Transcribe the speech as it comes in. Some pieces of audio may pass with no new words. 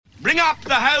Bring up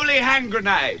the holy hand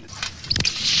grenade.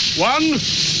 1, 2,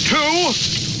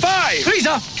 5. 3,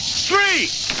 sir.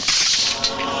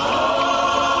 3.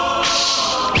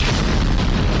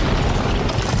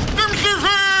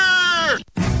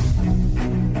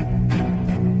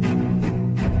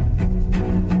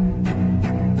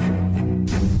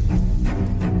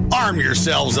 Arm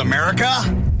yourselves, America.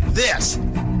 This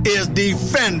is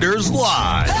Defenders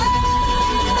Live.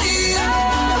 Here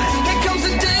comes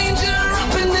the danger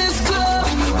up in this club.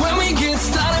 When we get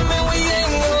started, man, we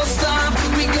ain't gonna stop.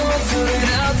 We gonna turn it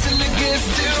out till it gets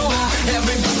too hot.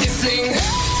 Everybody sing.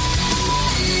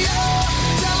 Hey,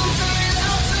 tell 'em turn it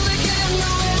out till they can't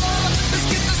no more. Let's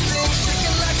get this thing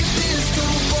shaking like a disco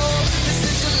ball. This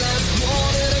is your last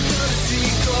one and I'm gonna see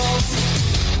go.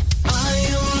 I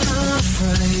am not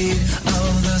afraid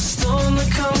of the storm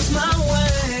that comes my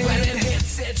way. When it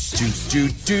hits, it shakes. Do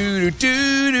do do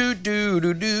do do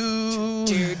do do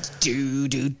do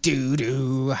do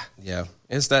do. Yeah,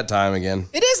 it's that time again.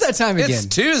 It is that time again. It's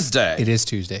Tuesday. It is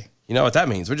Tuesday. You know what that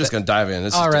means? We're just going to dive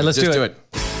in. All right, let's do it. Are you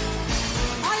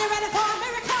ready for a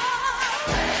miracle?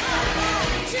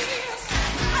 Jesus,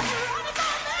 are you ready for a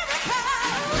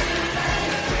miracle?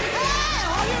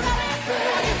 Hey, are you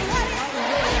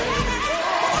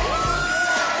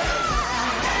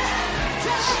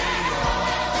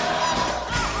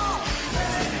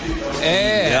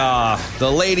Yeah,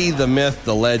 the lady, the myth,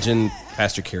 the legend,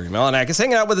 Pastor Carrie Melanak is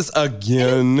hanging out with us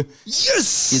again.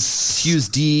 Yes! It's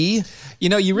Tuesday. You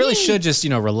know, you really should just,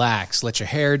 relax. Let your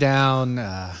hair down.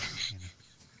 I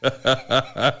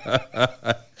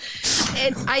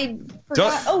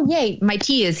forgot. Oh, yay. My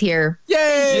tea is here.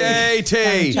 Yay! Yay,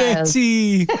 tea. Child.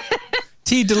 Tea.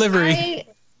 Tea delivery.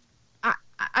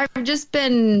 I've just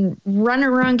been running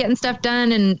around getting stuff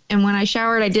done, and when I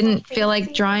showered, I didn't feel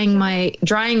like drying my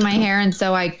hair, and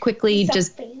so I quickly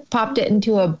just popped it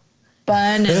into a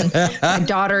bun, and my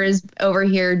daughter is over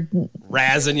here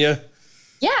Razzing you.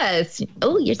 Yes.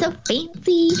 Oh, you're so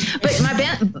fancy. But my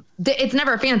band, it's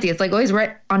never fancy. It's like always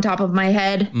right on top of my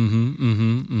head.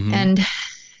 And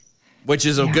which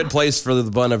is a good place for the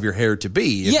bun of your hair to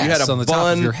be. If yes, you had a on the bun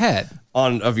top of your head.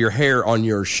 of your hair on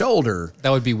your shoulder,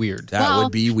 that would be weird. That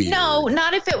would be weird. No,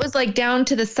 not if it was like down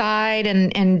to the side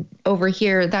and over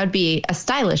here. That would be a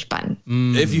stylish bun.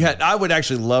 If you had, I would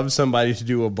actually love somebody to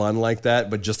do a bun like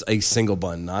that, but just a single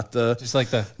bun, not the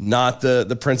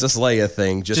Princess Leia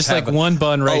thing. Just like one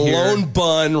bun right here. A lone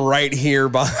bun right here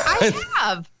behind. I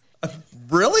have.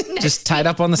 Really? Just tied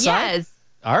up on the side? Yes.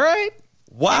 All right.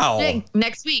 Wow.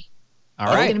 Next week. All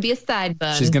It's right. going to be a side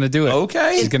bun. She's going to do it.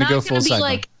 Okay. She's going to go It's full not side going to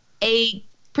be like a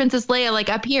Princess Leia like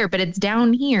up here, but it's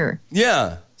down here.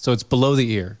 Yeah. So it's below the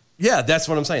ear. Yeah, that's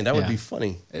what I'm saying. That would Yeah. be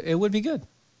funny. It would be good.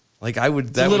 Like I would.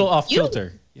 It's a little off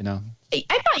kilter, I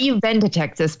thought you've been to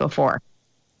Texas before.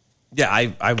 Yeah, I.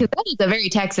 Because that is a very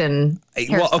Texan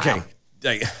hairstyle. Well, okay.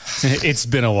 It's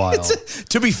been a while.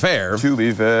 To be fair.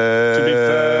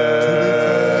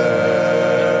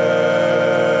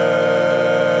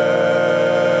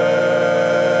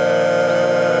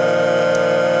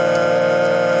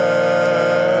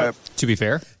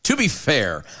 To be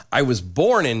fair, I was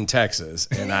born in Texas,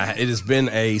 and it has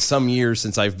been some years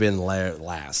since I've been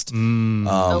last.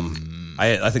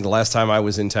 I think the last time I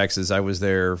was in Texas, I was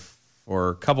there for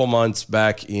a couple months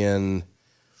back in.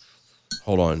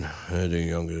 Hold on,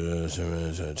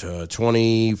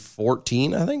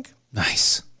 2014, I think.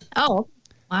 Nice. Oh,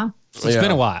 wow. So it's been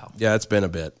a while. Yeah, it's been a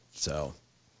bit. So,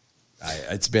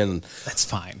 that's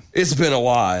fine. It's been a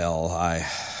while.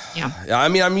 Yeah. I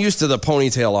mean, I'm used to the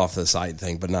ponytail off the side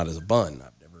thing, but not as a bun.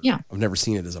 I've never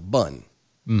seen it as a bun.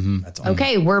 Mm-hmm. That's all.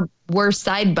 Okay, we're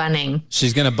side bunning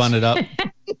She's going to bun it up.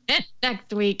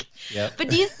 next week. Yep. But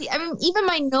do you see? I mean, even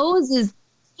my nose is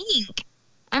pink.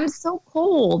 I'm so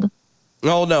cold.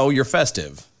 Oh no, you're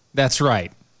festive. That's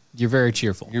right. You're very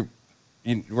cheerful.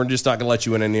 We're just not going to let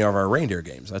you in any of our reindeer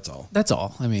games. That's all. That's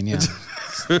all. I mean, yeah.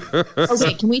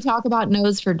 Okay, can we talk about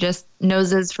noses for just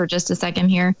a second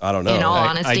here? I don't know. In all I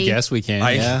honesty, guess we can.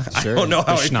 Yeah, sure. I don't know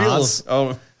how The it schnoz. feels.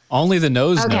 Oh. Only the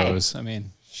nose Okay. knows. I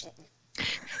mean,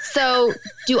 So,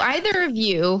 do either of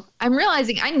you? I'm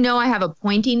realizing I know I have a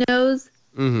pointy nose,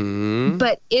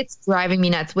 but it's driving me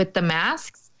nuts with the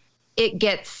masks. It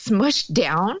gets smushed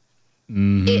down.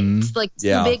 It's like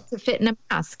too big to fit in a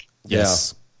mask.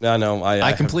 yes. Yeah. No,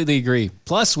 I completely agree.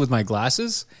 Plus, with my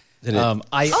glasses,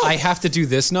 I have to do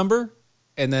this number,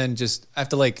 and then just I have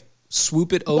to like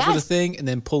swoop it over Yes. the thing, and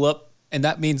then pull up, and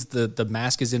that means the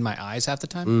mask is in my eyes half the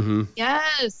time.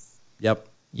 Yes. Yep.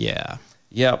 Yeah.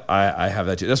 Yep. I have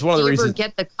that too. That's one of Do the you ever reasons.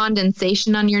 get the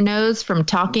condensation on your nose from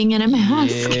talking in a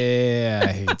mask? Yeah,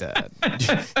 I hate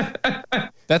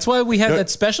that. That's why we have that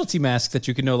specialty mask that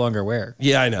you can no longer wear.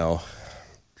 Yeah, I know.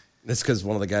 That's because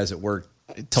one of the guys at work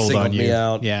Told singled on you. me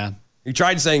out. Yeah. He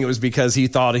tried saying it was because he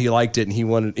thought he liked it and he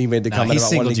made the comment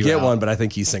about wanting to get one, but I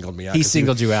think he singled me out. He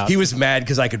singled you out. He was mad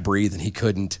because I could breathe and he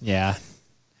couldn't. Yeah.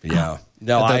 Yeah.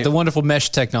 No, the wonderful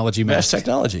mesh technology mesh mask.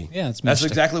 technology. Yeah, it's that's mesh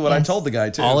exactly what I told the guy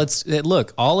too. All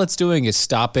it's doing is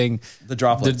stopping the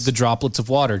droplets. The droplets of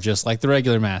water, just like the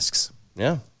regular masks.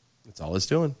 Yeah. That's all it's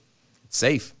doing. It's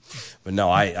safe. But no,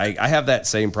 I have that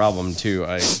same problem too.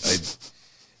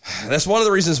 That's one of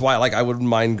the reasons why I wouldn't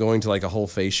mind going to like a whole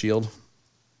face shield.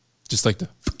 Just like the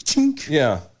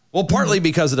yeah. Well, partly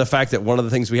because of the fact that one of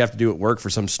the things we have to do at work for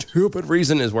some stupid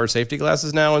reason is wear safety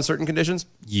glasses now in certain conditions.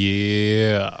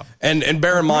 Yeah. And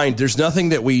bear in mind, there's nothing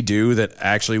that we do that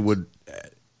actually would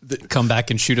come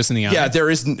back and shoot us in the eye. Yeah, there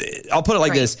is. I'll put it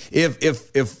like this: if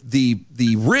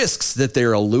the risks that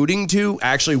they're alluding to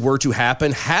actually were to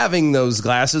happen, having those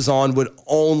glasses on would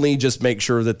only just make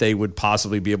sure that they would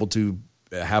possibly be able to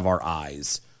have our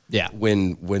eyes. Yeah.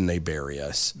 When they bury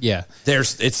us. Yeah.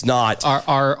 It's not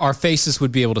our faces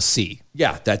would be able to see.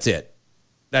 Yeah, that's it.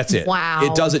 That's it. Wow.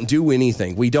 It doesn't do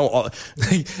anything. We don't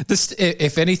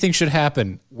if anything should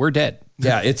happen, we're dead.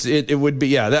 Yeah, it would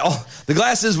be the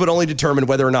glasses would only determine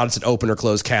whether or not it's an open or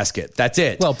closed casket. That's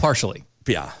it. Well, partially.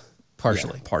 Yeah.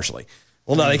 Partially. Yeah, partially.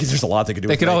 Well, no, there's a lot they could do.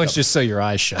 They with could makeup. always just sew your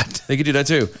eyes shut. They could do that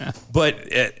too. Yeah.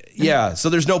 But so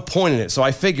there's no point in it. So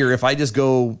I figure if I just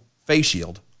go face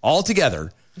shield all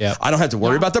together, I don't have to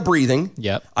worry about the breathing.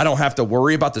 Yep. I don't have to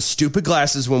worry about the stupid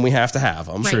glasses when we have to have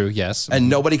them. True, yes. And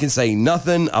nobody can say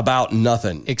nothing about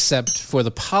nothing. Except for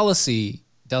the policy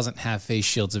doesn't have face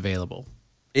shields available.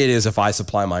 It is if I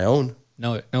supply my own.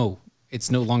 No,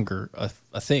 it's no longer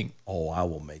a thing. Oh, I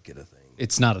will make it a thing.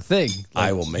 It's not a thing.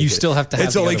 I will make it. You still have to have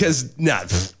It's only because,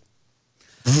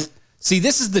 See,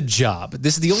 this is the job.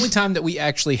 This is the only time that we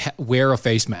actually wear a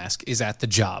face mask is at the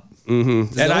job.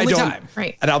 Mm-hmm. And I don't. time.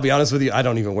 Right. And I'll be honest with you, I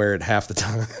don't even wear it half the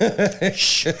time.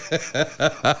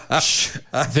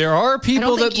 There are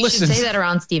people that listen. Should say that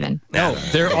around Steven. No,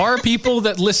 there are people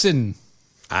that listen.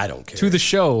 I don't care. To the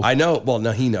show. I know. Well,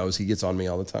 no, he knows. He gets on me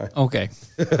all the time. Okay.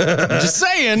 I'm just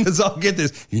saying. I'll get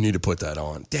this. You need to put that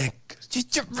on. Dang.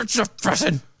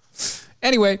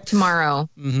 Anyway. Tomorrow,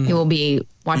 he will be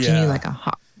watching you like a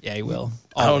hawk. Yeah, he will.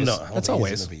 Always. I don't know. That's always.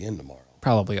 He's going to be in tomorrow.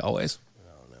 Probably always. I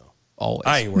don't know. Always.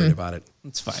 I ain't worried about it.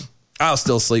 It's fine. I'll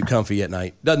still sleep comfy at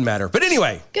night. Doesn't matter. But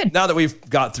anyway, good. Now that we've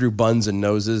got through buns and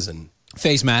noses and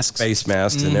face masks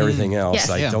and everything else,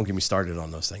 Yes. don't get me started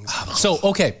on those things. So,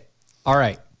 okay. All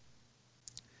right.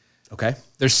 Okay.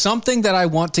 There's something that I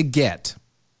want to get,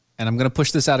 and I'm going to push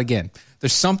this out again.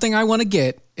 There's something I want to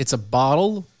get. It's a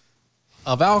bottle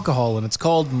of alcohol, and it's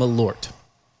called Malort.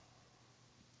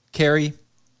 Carrie,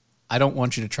 I don't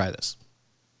want you to try this.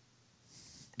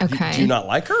 Okay. Do you not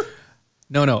like her?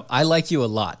 No. I like you a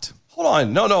lot. Hold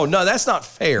on. No. That's not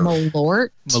fair.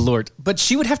 Malort. But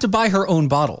she would have to buy her own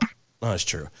bottle. No, that's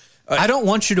true. I don't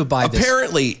want you to buy this.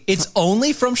 Apparently, it's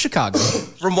only from Chicago.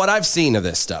 From what I've seen of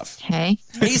this stuff. Okay.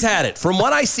 He's had it. From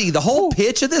what I see, the whole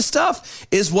pitch of this stuff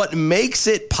is what makes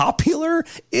it popular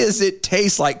is it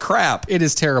tastes like crap. It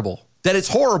is terrible. That it's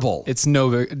horrible. It's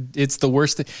the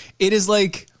worst thing. It is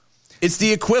like it's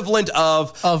the equivalent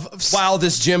of wow,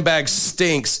 this gym bag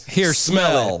stinks. Here,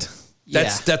 smell it.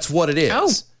 That's what it is. Oh.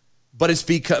 But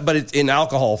it's in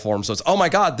alcohol form, so it's oh my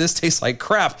god, this tastes like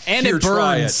crap. And Here, it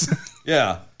burns. Try it.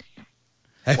 Yeah.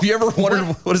 Have you ever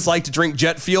wondered what it's like to drink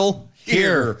jet fuel?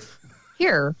 Here.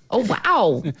 Oh,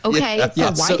 wow. Okay.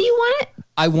 So do you want it?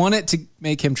 I want it to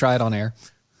make him try it on air.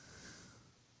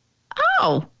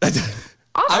 Oh.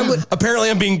 Awesome. Apparently,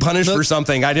 I'm being punished for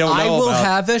something I don't know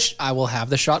I will have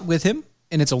the shot with him,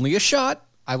 and it's only a shot.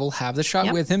 I will have the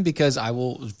shot with him because I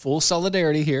will full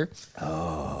solidarity here.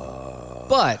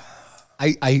 But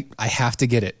I have to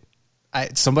get it.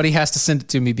 Somebody has to send it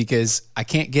to me because I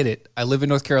can't get it. I live in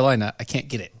North Carolina. I can't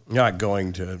get it. You're not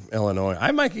going to Illinois.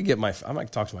 I might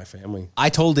talk to my family. I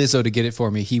told Izzo to get it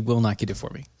for me. He will not get it for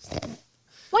me.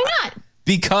 Why not?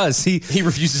 Because he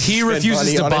refuses. He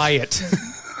refuses to buy it.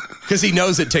 Because he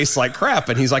knows it tastes like crap,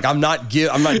 and he's like, I'm not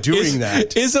doing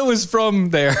that. Izzo is from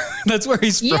there. That's where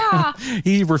he's from. Yeah.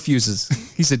 He refuses.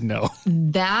 He said no.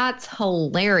 That's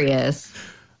hilarious.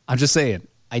 I'm just saying.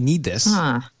 I need this.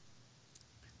 Huh.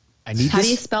 I need How this.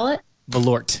 do you spell it?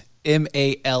 Malort.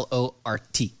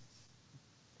 Malort.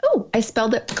 Oh, I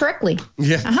spelled it correctly.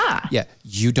 Yeah. Aha. Yeah.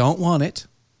 You don't want it.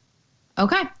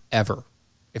 Okay. Ever.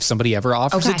 If somebody ever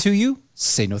offers it to you,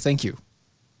 say no thank you.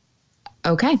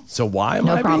 Okay. So why am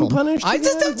I being punished? What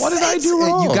did I do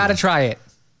wrong? You got to try it.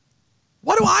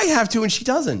 Why do I have to and she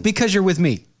doesn't? Because you're with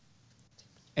me.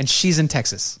 And she's in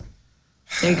Texas.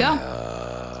 There you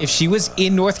go. If she was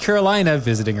in North Carolina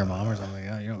visiting her mom or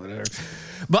something, whatever.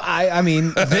 But I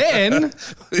mean, then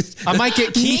I might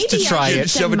get Keith to try it.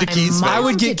 Shove it to Keith's face. I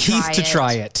would get Keith to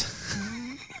try it.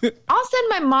 I'll send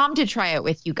my mom to try it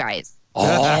with you guys.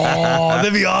 Oh,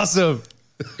 that'd be awesome.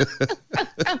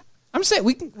 I'm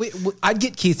saying I'd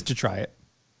get Keith to try it.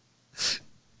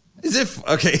 As if,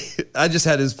 okay, I just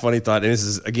had this funny thought, and this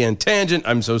is, again, tangent.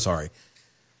 I'm so sorry.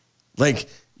 Like,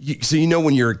 so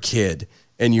when you're a kid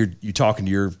and you're talking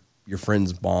to your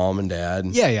friend's mom and dad.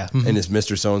 Yeah. Mm-hmm. And it's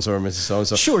Mr. So-and-so or Mrs.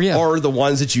 So-and-so. Sure, yeah. Or the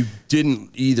ones that you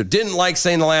didn't like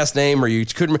saying the last name or you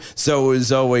couldn't. So it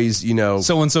was always,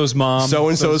 So-and-so's mom.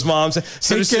 So-and-so's mom. So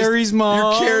hey, Carrie's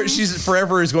mom. She's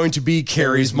forever is going to be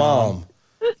Carrie's mom.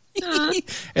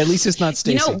 At least it's not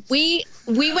Stacy. We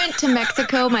went to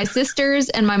Mexico. My sisters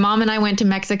and my mom and I went to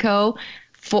Mexico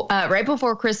right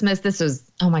before Christmas. This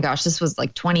was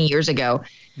like 20 years ago.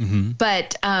 Mm-hmm.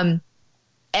 But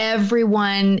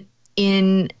everyone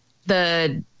in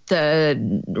the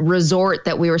resort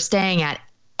that we were staying at,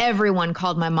 everyone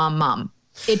called my mom.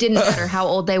 It didn't matter how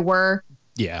old they were.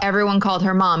 Yeah, everyone called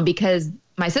her mom because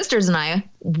my sisters and I,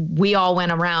 we all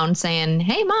went around saying,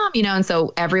 "Hey, mom," and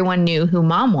so everyone knew who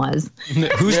mom was.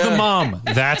 Who's the mom?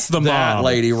 That's the that mom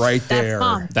lady right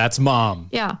there. That's mom.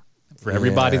 Yeah. For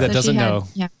everybody that doesn't know.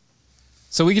 Yeah.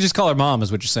 So we could just call her mom,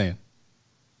 is what you're saying.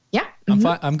 Yeah. I'm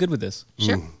fine. I'm good with this.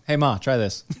 Sure. Hey, Ma, try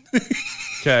this.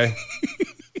 Okay.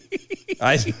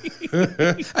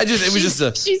 It was just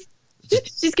a.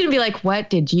 She's gonna be like, what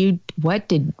did you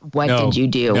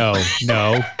do?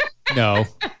 No.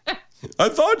 I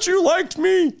thought you liked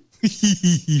me.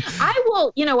 I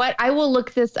will. You know what? I will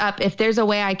look this up if there's a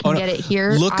way I can get it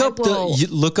here. Look up the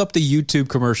YouTube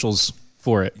commercials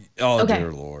for it. Oh, okay.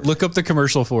 Dear Lord. Look up the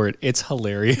commercial for it. It's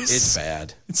hilarious. It's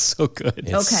bad. It's so good.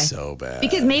 It's so bad.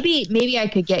 Because maybe I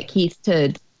could get Keith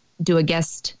to do a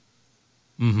guest,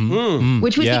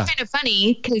 which would be kind of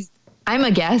funny because I'm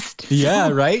a guest. Yeah,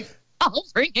 right? I'll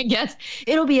bring a guest.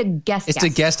 It'll be a guest. It's a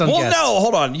guest on guest. No,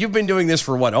 hold on. You've been doing this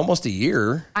for what? Almost a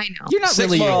year. I know. You're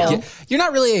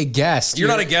not really a guest. You're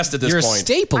not a guest at this point. You're a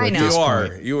staple I at know. this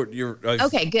You point. are. You're a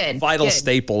Okay, good. vital good.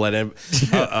 staple at him.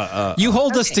 You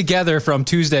hold us together from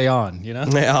Tuesday on,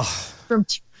 Yeah. From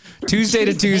Tuesday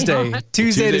to Tuesday.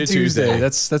 Tuesday to Tuesday.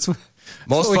 That's what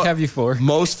we have you for.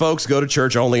 Most folks go to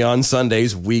church only on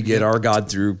Sundays. We get our God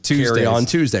through Tuesdays. carry on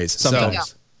Tuesdays. Sometimes.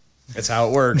 So, that's how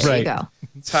it works. there Right. you go.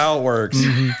 That's how it works.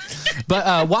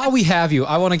 But while we have you,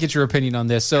 I want to get your opinion on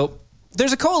this. So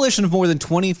there's a coalition of more than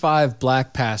 25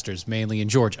 black pastors, mainly in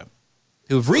Georgia,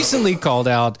 who have recently called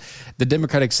out the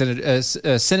Democratic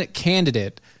Senate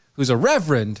candidate, who's a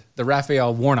reverend, the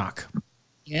Raphael Warnock,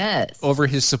 Yes. over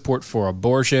his support for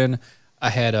abortion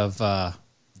ahead of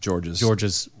Georgia's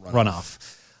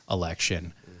runoff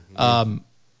election.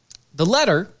 The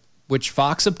letter, which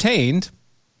Fox obtained,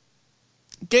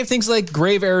 gave things like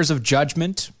grave errors of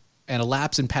judgment and a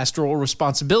lapse in pastoral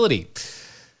responsibility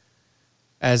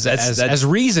as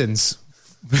reasons.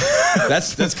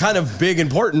 That's kind of big,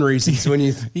 important reasons when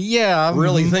you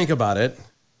really think about it.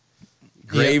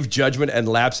 Grave judgment and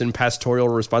lapse in pastoral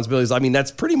responsibilities. I mean, that's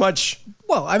pretty much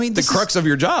the crux of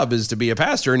your job is to be a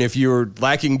pastor. And if you're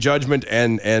lacking judgment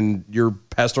and your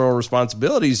pastoral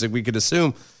responsibilities, we could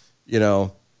assume,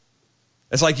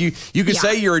 it's like you could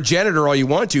say you're a janitor all you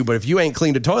want to, but if you ain't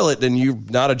cleaned a toilet, then you're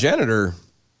not a janitor.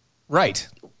 Right.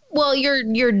 Well,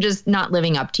 you're just not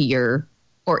living up to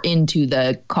into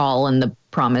the call and the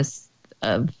promise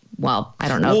of, I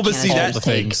don't know. Well, but see, that's the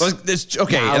thing.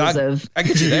 Okay, and I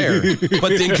get you there.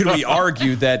 But then could we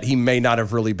argue that he may not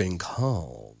have really been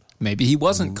called? Maybe he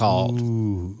wasn't called.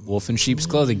 Wolf in sheep's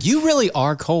clothing. You really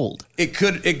are cold. It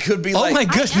could be Oh my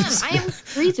goodness. I am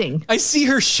freezing. I see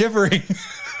her shivering.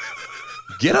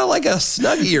 Get a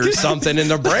Snuggie or something in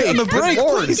the break. On the break,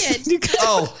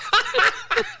 Oh.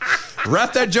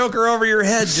 Wrap that joker over your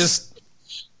head. Just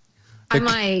I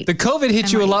might. The COVID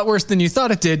hit you a lot worse than you thought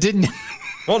it did, didn't it?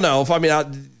 Well, no.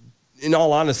 In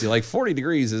all honesty, 40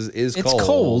 degrees is cold. It's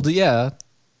cold, yeah.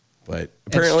 But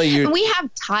apparently and we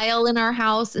have tile in our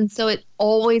house, and so it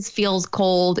always feels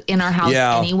cold in our house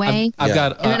anyway. I've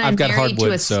got married hardwood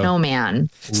to a snowman.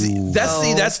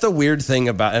 That's the weird thing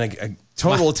about a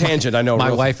total tangent. I know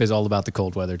my wife is all about the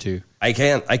cold weather too. I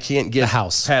can't get the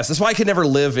house past. That's why I could never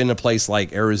live in a place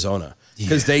like Arizona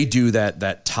because they do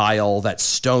that tile, that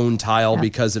stone tile,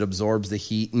 because it absorbs the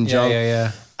heat and junk.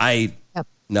 Yeah.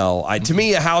 To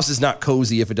me, a house is not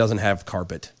cozy if it doesn't have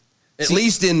carpet. At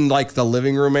least in the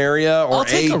living room area or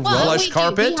plush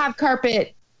carpet. We have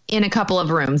carpet in a couple of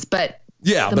rooms, but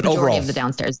the majority overall of the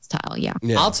downstairs is tile. Yeah.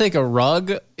 I'll take a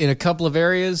rug in a couple of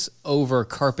areas over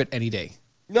carpet any day.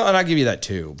 No, and I'll give you that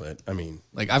too. But I mean,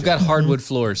 Like I've got hardwood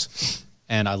floors,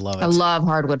 and I love it. I love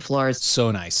hardwood floors.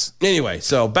 So nice. anyway,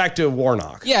 so back to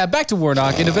Warnock. Yeah, back to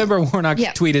Warnock. In November, Warnock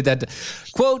Yeah. tweeted that,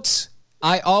 quote,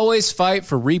 "I always fight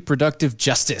for reproductive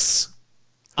justice.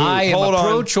 I am hold a on.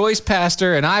 pro-choice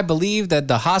pastor, and I believe that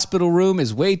the hospital room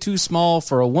is way too small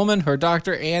for a woman, her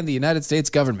doctor, and the United States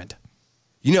government."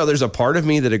 You know, there's a part of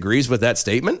me that agrees with that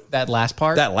statement. That last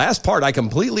part? That last part, I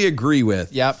completely agree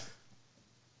with. Yep.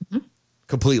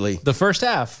 Completely. The first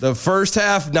half. The first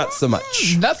half, not so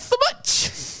much. Not so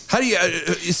much. How do you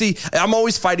see? I'm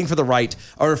always fighting for the right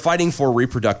or fighting for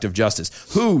reproductive justice.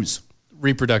 Whose?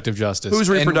 Reproductive justice. Who's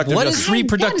reproductive And what justice? is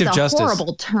reproductive That is a justice?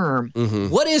 horrible term.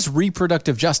 What is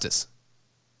reproductive justice?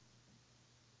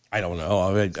 I don't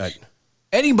know.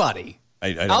 Anybody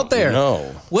I don't out there?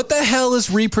 know. What the hell is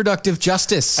reproductive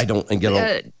justice? I don't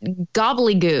get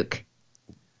Gobbledygook.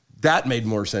 that made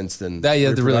more sense than That, yeah,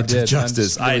 it really reproductive did.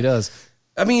 justice. It really does.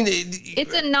 I mean,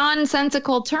 It's a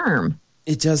nonsensical term.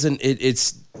 it doesn't.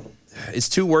 It's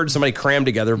two words somebody crammed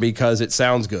together because it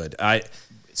sounds good.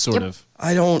 Sort of.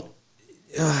 I don't.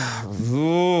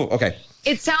 Okay.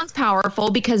 It sounds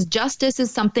powerful because justice is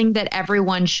something that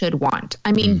everyone should want.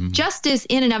 I mean, justice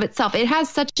in and of itself,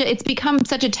 it's become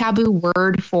such a taboo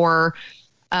word for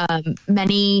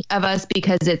many of us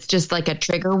because it's just like a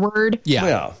trigger word.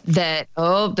 Yeah. That,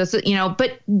 this is,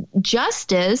 but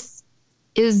justice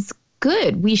is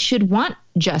good. We should want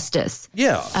justice.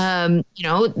 Yeah.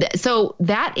 So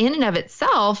that in and of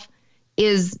itself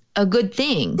is a good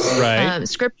thing. Right.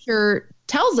 Scripture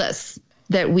tells us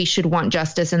that we should want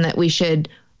justice and that we should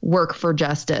work for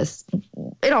justice.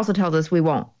 It also tells us we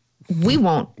won't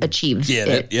achieve Get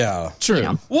it? Yeah. True. You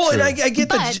know. Well, and I get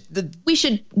But the we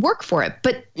should work for it.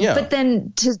 But Yeah. but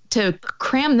then to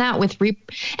cram that with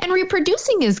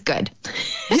reproducing is good.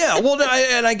 yeah. Well,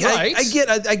 I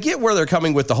Right. get where they're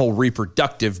coming with the whole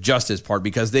reproductive justice part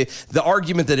because the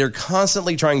argument that they're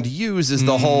constantly trying to use is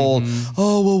the whole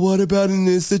what about in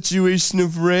this situation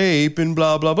of rape and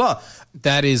blah blah blah.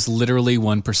 That is literally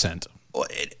 1%.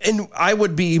 And I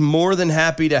would be more than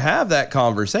happy to have that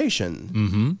conversation.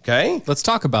 Mm-hmm. Okay. Let's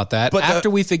talk about that But after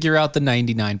we figure out the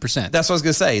 99%. That's what I was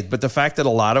going to say. But the fact that a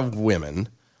lot of women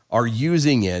are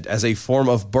using it as a form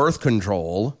of birth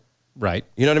control, right.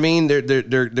 you know what I mean?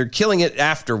 They're killing it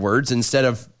afterwards instead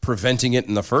of preventing it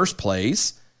in the first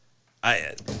place.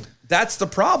 That's the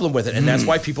problem with it. And that's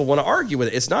why people want to argue with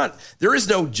it. There is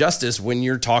no justice when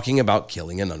you're talking about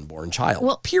killing an unborn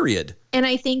child, period. And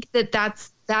I think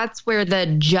that's where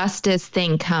the justice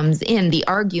thing comes in, the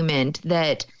argument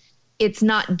that it's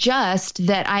not just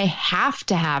that I have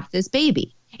to have this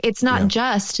baby. It's not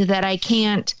just that I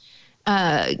can't,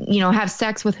 have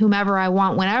sex with whomever I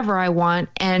want, whenever I want,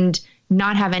 and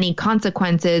not have any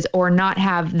consequences or not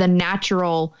have the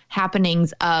natural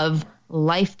happenings of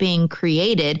life being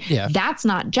created. Yeah. That's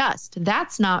not just.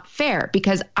 That's not fair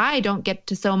because I don't get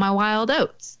to sow my wild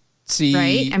oats. See,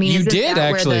 Right? I mean, you isn't did that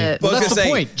where actually. the- Well, Well, I that's was the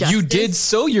gonna point. say, You justice- did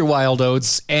sow your wild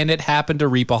oats, and it happened to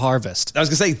reap a harvest. I was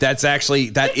going to say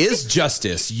that is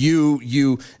justice.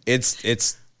 You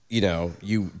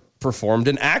performed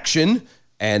an action.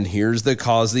 And here's the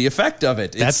cause, the effect of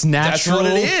it. That's natural.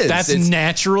 That's what it is. That's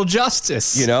natural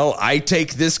justice. I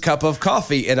take this cup of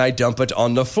coffee and I dump it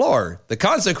on the floor. The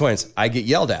consequence, I get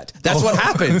yelled at. That's what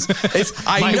happens.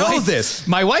 I know this.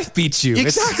 My wife beats you.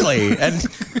 Exactly. And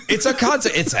it's a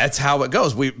consequence. That's how it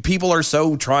goes. People are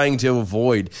so trying to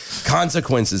avoid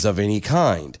consequences of any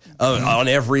kind on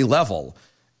every level.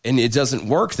 And it doesn't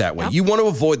work that way. You want to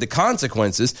avoid the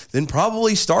consequences, then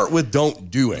probably start with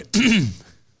don't do it.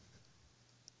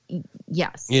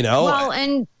 Yes. Well,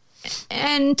 and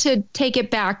to take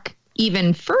it back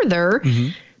even further,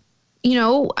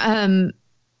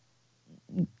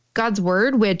 God's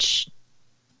word, which,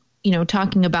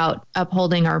 talking about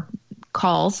upholding our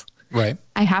calls, Right.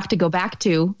 I have to go back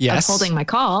to Yes. upholding my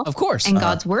call. Of course. And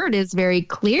God's word is very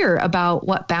clear about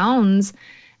what bounds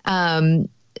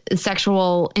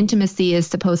sexual intimacy is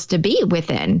supposed to be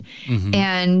within.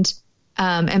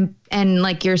 And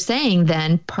like you're saying,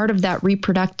 then part of that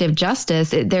reproductive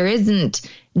justice, there isn't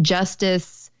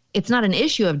justice. It's not an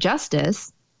issue of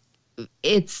justice.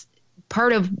 It's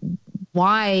part of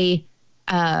why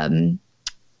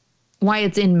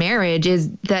it's in marriage is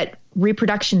that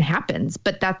reproduction happens,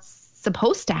 but that's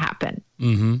supposed to happen.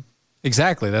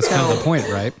 Exactly. That's kind of the point,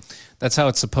 right? That's how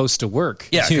it's supposed to work.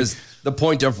 yeah, because the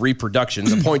point of reproduction,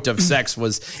 the point of sex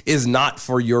is not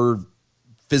for your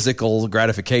physical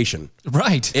gratification.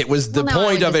 Right. It was the Well, no, I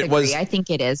point would of it was disagree. I think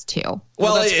it is too.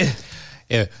 well,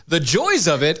 Yeah. The joys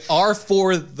of it are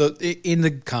in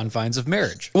the confines of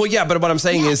marriage. Well, yeah, but what I'm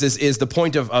saying is the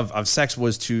point of sex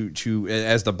was to,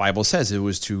 as the Bible says, it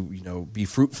was to, be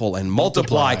fruitful and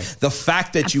multiply. The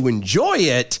fact that you enjoy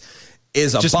it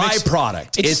is a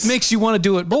byproduct. It just makes you want to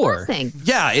do it more.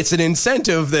 Yeah, it's an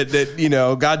incentive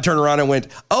that God turned around and went,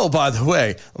 oh, by the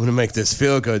way, I'm going to make this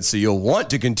feel good so you'll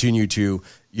want to continue to,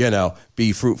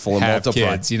 be fruitful and have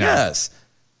multiply. Kids, Yes.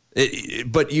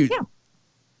 But you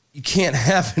can't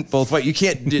have it both ways. You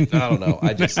can't, I don't know.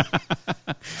 I just.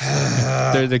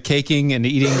 the caking and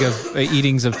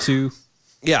eatings of two.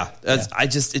 Yeah,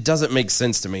 it doesn't make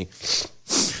sense to me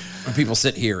when people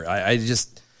sit here. I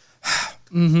just.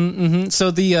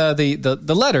 So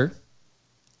the letter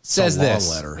says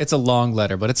this. Letter. It's a long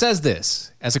letter, but it says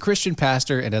this: as a Christian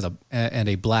pastor and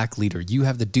a black leader, you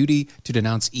have the duty to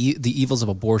denounce the evils of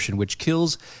abortion, which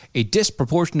kills a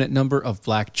disproportionate number of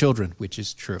black children, which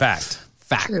is true. Fact.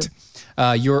 True.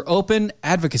 Your open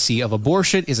advocacy of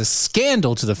abortion is a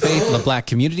scandal to the faith of the black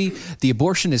community. The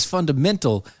abortion is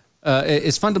fundamentally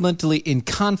in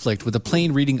conflict with the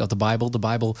plain reading of the Bible. The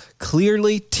Bible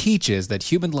clearly teaches that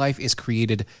human life is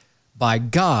created by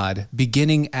God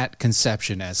beginning at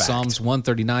conception. As Psalms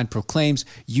 139 proclaims,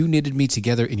 you knitted me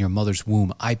together in your mother's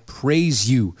womb. I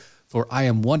praise you, for I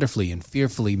am wonderfully and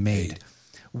fearfully made.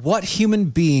 What human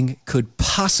being could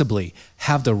possibly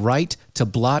have the right to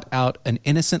blot out an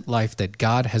innocent life that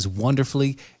God has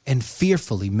wonderfully and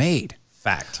fearfully made?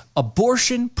 Fact.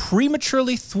 Abortion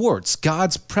prematurely thwarts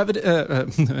God's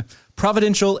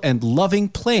providential and loving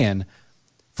plan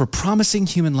for promising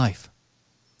human life.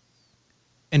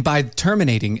 And by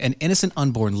terminating an innocent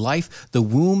unborn life, the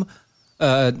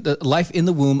life in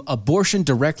the womb, abortion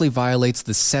directly violates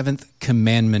the 7th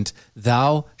commandment,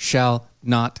 thou shalt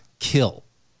not kill.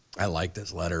 I like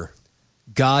this letter.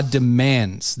 God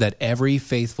demands that every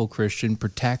faithful Christian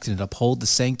protect and uphold the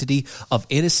sanctity of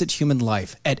innocent human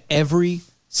life at every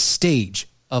stage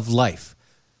of life.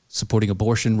 Supporting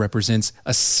abortion represents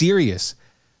a serious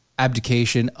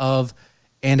abdication of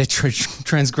and a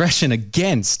transgression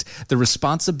against the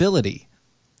responsibility,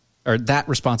 or that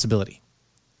responsibility.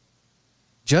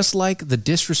 Just like the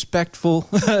disrespect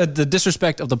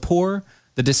of the poor,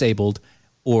 the disabled,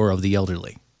 or of the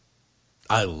elderly.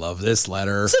 I love this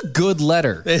letter. It's a good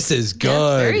letter. This is good.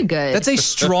 That's very good. That's a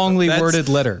strongly worded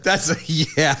letter.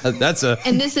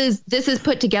 And this is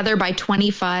put together by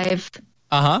 25.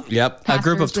 Yep. A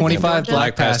group of 25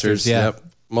 black pastors. Yeah. Yep.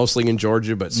 Mostly in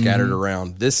Georgia, but scattered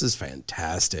around. This is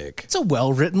fantastic. It's a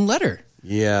well-written letter.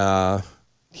 Yeah.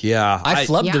 Yeah. I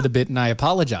flubbed it a bit and I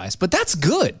apologize, but that's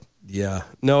good. Yeah.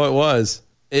 No, it was.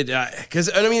 Because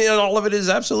all of it is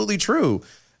absolutely true.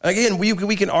 Again,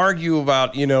 we can argue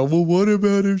about, well, what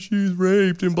about if she's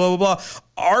raped and blah, blah, blah.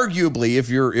 Arguably, if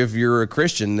you're a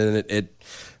Christian, then the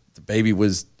baby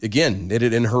was, again,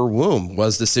 knitted in her womb.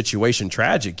 Was the situation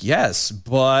tragic? Yes,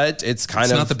 but it's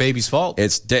not the baby's fault.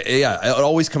 It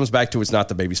always comes back to it's not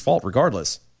the baby's fault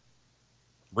regardless.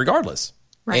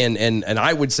 Right. And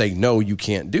I would say, no, you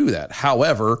can't do that.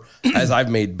 However, as I've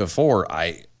made before,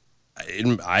 I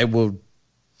will,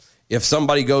 if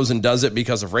somebody goes and does it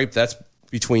because of rape, that's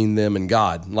between them and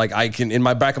God. Like I can, in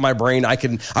my back of my brain, I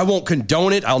won't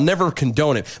condone it. I'll never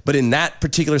condone it. But in that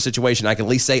particular situation, I can at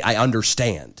least say I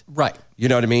understand. Right. You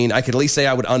know what I mean? I could at least say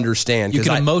I would understand. You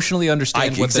can emotionally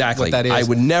understand what that is. I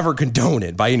would never condone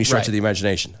it by any stretch of the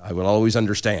imagination. I would always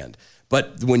understand.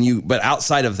 But but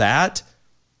outside of that,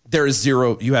 there is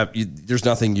zero. There's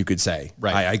nothing you could say.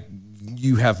 Right.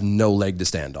 You have no leg to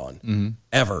stand on.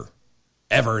 Ever.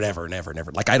 Ever.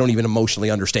 Like, I don't even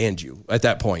emotionally understand you at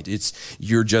that point.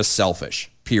 You're just selfish,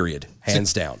 period.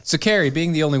 Hands down. So, Carrie,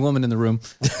 being the only woman in the room,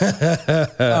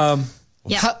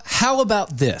 how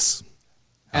about this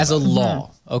as a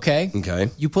law? Okay.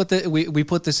 You put we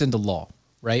put this into law,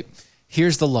 right?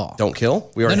 Here's the law. Don't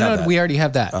kill? We already have that. We already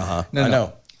have that. I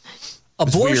know.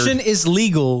 Abortion is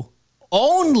legal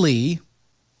only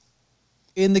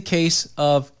in the case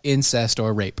of incest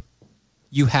or rape.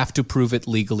 You have to prove it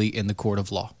legally in the court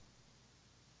of law.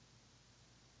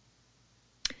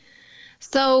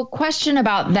 So, question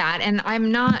about that, and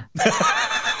I'm not.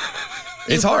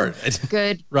 It's hard.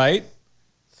 Good, right?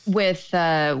 With.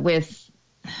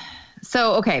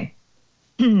 So, okay.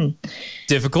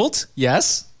 Difficult,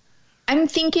 yes. I'm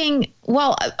thinking.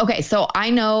 Well, okay. So I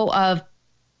know of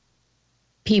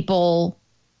people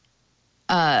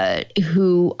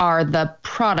who are the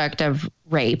product of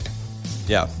rape.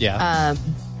 Yeah.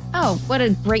 What a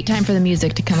great time for the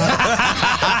music to come up.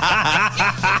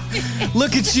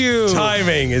 Look at you.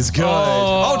 Timing is good.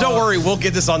 Oh, don't worry. We'll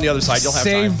get this on the other side. You'll have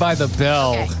Saved time. by the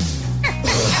bell. Okay.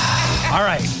 All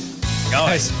right.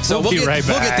 guys. So we'll be get, right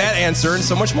back. We'll get that answer and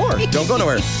so much more. Don't go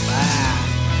nowhere.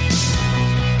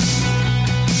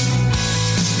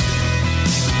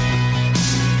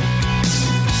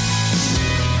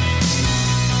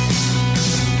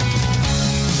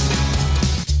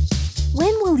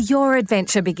 When will your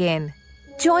adventure begin?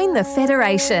 Join the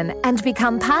Federation and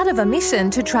become part of a mission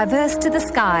to traverse to the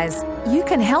skies. You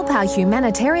can help our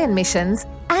humanitarian missions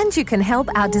and you can help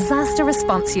our disaster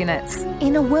response units.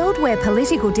 In a world where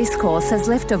political discourse has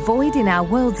left a void in our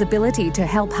world's ability to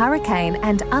help hurricane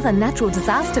and other natural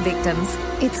disaster victims,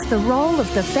 it's the role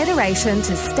of the Federation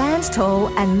to stand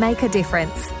tall and make a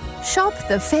difference. Shop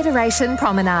the Federation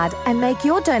Promenade and make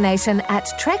your donation at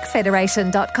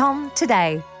trekfederation.com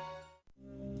today.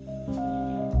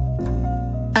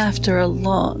 After a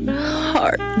long,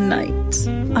 hard night,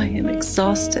 I am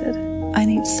exhausted. I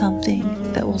need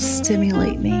something that will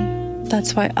stimulate me.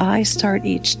 That's why I start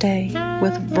each day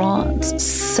with Ron's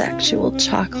sexual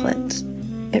chocolate.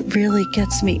 It really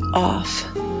gets me off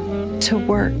to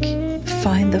work.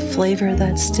 Find the flavor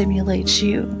that stimulates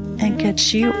you and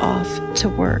gets you off to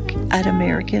work at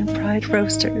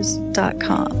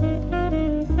AmericanPrideRoasters.com.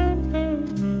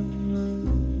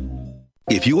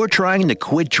 If you're trying to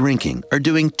quit drinking or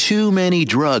doing too many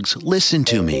drugs, listen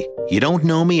to me. You don't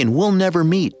know me and we'll never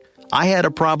meet. I had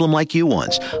a problem like you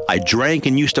once. I drank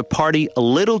and used to party a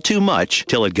little too much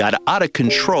till it got out of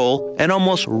control and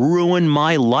almost ruined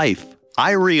my life.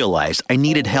 I realized I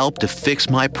needed help to fix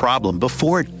my problem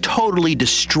before it totally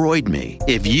destroyed me.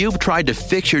 If you've tried to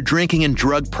fix your drinking and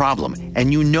drug problem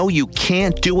and you know you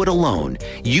can't do it alone,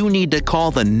 you need to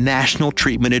call the National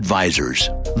Treatment Advisors.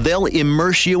 They'll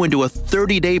immerse you into a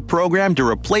 30-day program to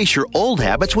replace your old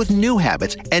habits with new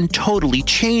habits and totally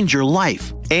change your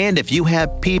life. And if you have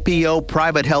PPO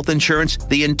private health insurance,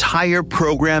 the entire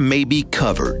program may be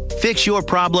covered. Fix your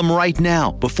problem right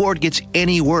now before it gets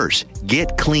any worse.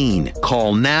 Get clean.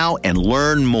 Call now and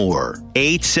learn more.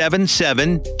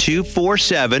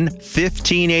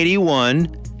 877-247-1581.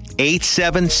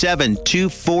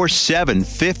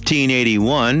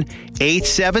 877-247-1581.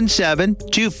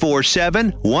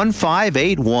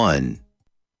 877-247-1581.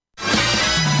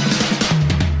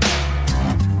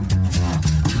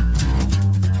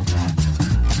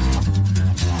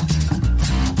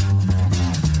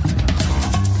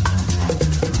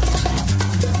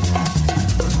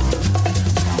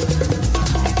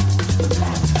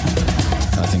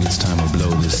 I think it's time to blow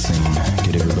this thing.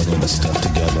 Get everybody in the stuff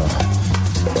together.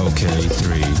 Okay,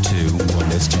 3, 2, 1,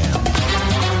 let's jam.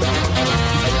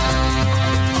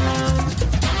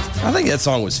 I think that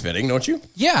song was fitting, don't you?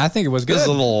 Yeah, I think it was good. It was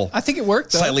a little I think it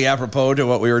worked. Though. Slightly apropos to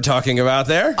what we were talking about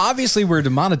there. Obviously, we're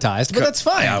demonetized, but that's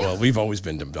fine. Yeah, well, we've always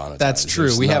been demonetized. That's true.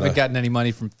 There's We not haven't gotten any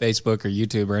money from Facebook or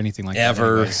YouTube or anything like that.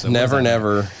 Ever, Anyway, so never. And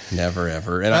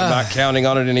I'm not counting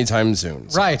on it anytime soon.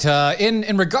 So. Right.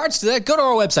 In regards to that, go to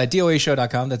our website,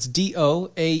 doaeshow.com. That's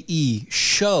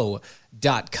doaeshow.com.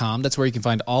 That's where you can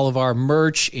find all of our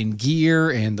merch and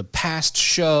gear and the past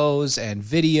shows and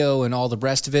video and all the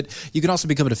rest of it. You can also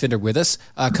become a Defender with us.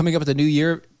 Coming up at the new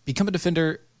year, Become a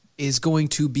Defender is going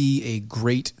to be a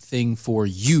great thing for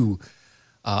you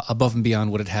above and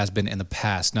beyond what it has been in the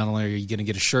past. Not only are you going to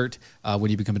get a shirt when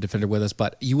you become a Defender with us,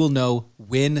 but you will know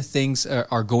when things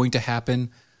are going to happen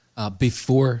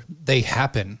before they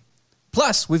happen.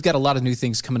 Plus, we've got a lot of new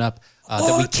things coming up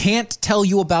that we can't tell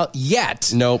you about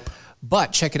yet. Nope.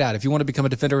 But check it out. If you want to become a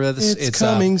Defender with us, it's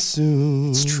coming soon.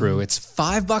 It's true. It's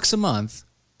 $5 a month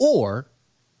or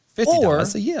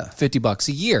 $50 a year. $50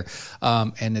 a year.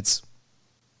 And it's.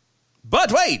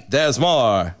 But wait, there's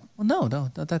more. Well, no,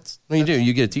 that's. Well, you do.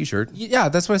 You get a T-shirt. Yeah,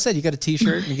 that's what I said. You get a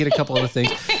T-shirt and you get a couple other things.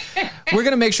 We're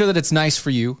going to make sure that it's nice for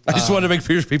you. I just wanted to make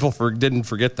sure people didn't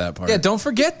forget that part. Yeah, don't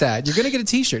forget that. You're going to get a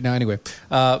T-shirt. Now, anyway.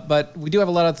 But we do have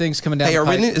a lot of things coming down. Hey,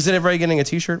 is everybody getting a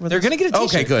T-shirt with They're us? going to get a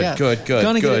T-shirt. Okay, good, yeah. good.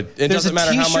 It There's doesn't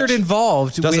matter a how T-shirt much.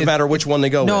 involved. Doesn't matter which one they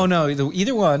go with. No,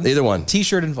 either one. Either one.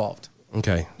 T-shirt involved.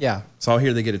 Okay. Yeah. So I'll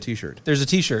hear they get a T-shirt. There's a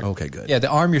T-shirt. Okay, good. Yeah, the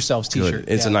Arm Yourselves T-shirt.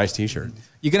 Good. It's a nice T-shirt.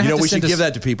 You're gonna have to we send should give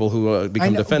that to people who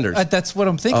become defenders. That's what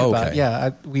I'm thinking about. Okay.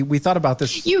 Yeah, we thought about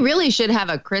this. You really should have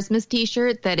a Christmas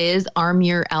T-shirt that is "Arm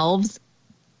Your Elves."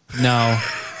 No.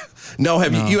 No,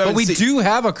 you but we do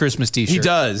have a Christmas T-shirt. He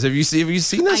does. Have you seen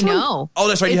this I one? know. Oh,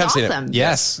 that's right. You It's have awesome. seen it.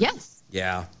 Yes. Yes.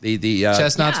 Yeah. The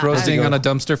chestnuts roasting on a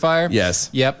dumpster fire. Yes.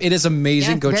 Yep. It is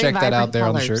amazing. Yeah, Go very check that out vibrant there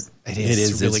on the colors. shirt. It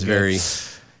is. It's really good. very.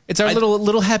 It's our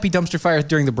little happy dumpster fire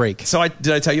during the break. So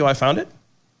did I tell you I found it?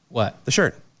 What? The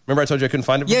shirt. Remember I told you I couldn't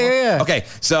find it before? Yeah. Okay.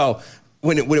 So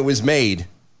when it was made,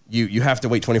 you have to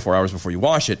wait 24 hours before you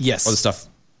wash it. Yes. Or the stuff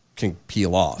can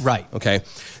peel off. Right. Okay.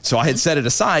 So I had set it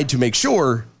aside to make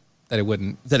sure That it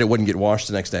wouldn't get washed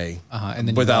the next day. And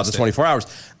then without the 24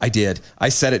 hours. I did. I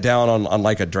set it down on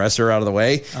like a dresser out of the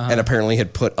way, and apparently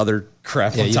had put other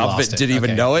crap on top of it. Didn't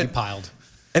even know it. You piled.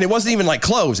 And it wasn't even like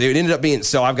clothes. It ended up being.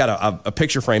 So I've got a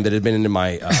picture frame that had been into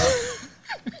my.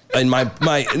 In my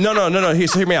no.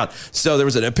 Hear me out. So there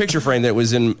was a picture frame that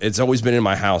was in. It's always been in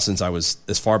my house since I was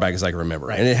as far back as I can remember,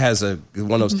 and it has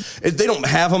one of those. They don't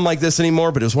have them like this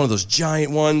anymore, but it was one of those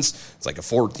giant ones. It's like a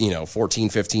 14,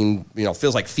 15.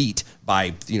 Feels like feet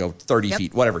by 30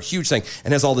 feet, whatever, huge thing,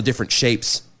 and has all the different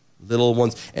shapes, little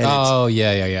ones. And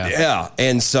yeah.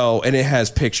 And it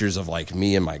has pictures of like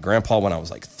me and my grandpa when I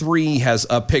was like 3. Has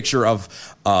a picture of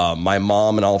my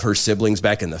mom and all of her siblings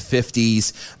back in the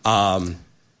 50s.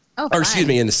 Or excuse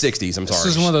me, in the 60s. I'm sorry. This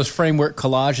is one of those framework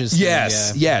collages.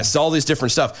 Yes, all this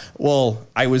different stuff. Well,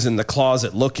 I was in the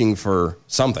closet looking for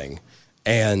something,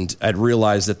 and I'd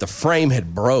realized that the frame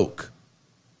had broke.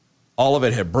 All of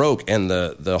it had broke, and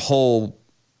the whole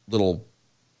little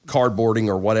cardboarding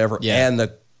or whatever, and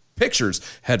the pictures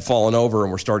had fallen over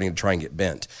and were starting to try and get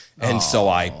bent. And so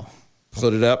I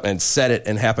put it up and set it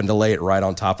and happened to lay it right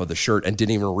on top of the shirt and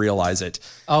didn't even realize it.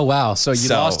 Oh, wow. So you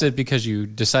lost it because you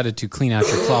decided to clean out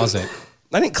your closet.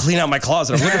 I didn't clean out my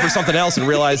closet. I was looking for something else and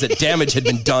realized that damage had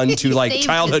been done to like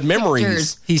childhood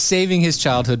memories. He's saving his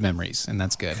childhood memories, and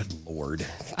that's good. Good Lord.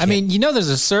 I mean, there's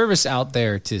a service out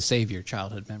there to save your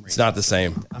childhood memories. It's not the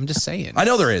same. I'm just saying. I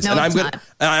know there is. No,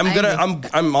 and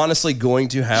I'm honestly going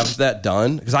to have that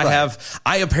done because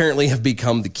I apparently have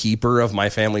become the keeper of my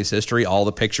family's history, all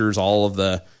the pictures, all of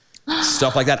the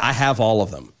stuff like that. I have all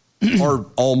of them or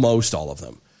almost all of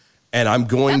them. And I'm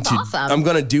going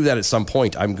to do that at some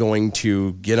point. I'm going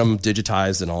to get them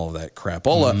digitized and all of that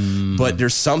crapola. But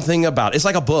there's something about it's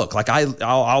like a book. Like I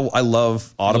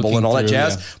love Audible and all that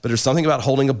jazz. Yeah. But there's something about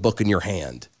holding a book in your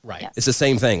hand. Right. It's the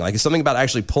same thing. Like it's something about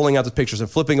actually pulling out the pictures and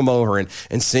flipping them over and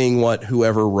seeing what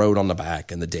whoever wrote on the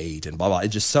back and the date and blah blah.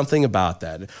 It's just something about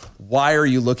that. Why are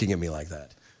you looking at me like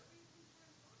that?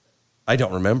 I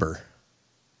don't remember.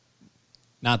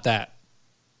 Not that.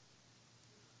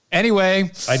 Anyway.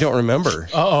 I don't remember.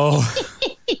 Uh-oh.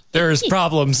 There's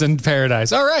problems in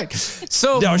paradise. All right.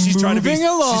 So no, she's trying to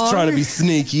be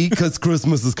sneaky because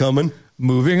Christmas is coming.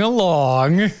 Moving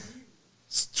along.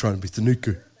 She's trying to be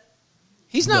sneaky.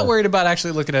 He's not worried about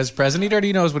actually looking at his present. He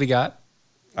already knows what he got.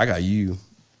 I got you.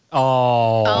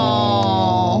 Oh,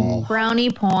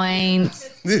 brownie points.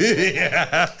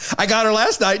 Yeah. I got her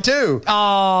last night too.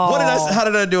 Oh. How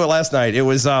did I do it last night? It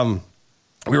was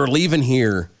we were leaving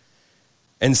here.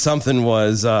 And something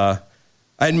was, I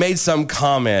had made some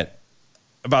comment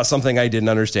about something I didn't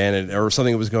understand or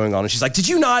something that was going on. And she's like,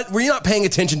 were you not paying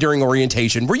attention during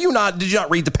orientation? Did you not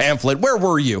read the pamphlet? Where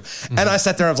were you? And I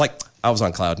sat there and I was like, I was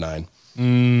on cloud 9.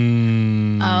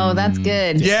 Oh, that's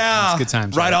good. Yeah. That's good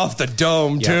times. Right off the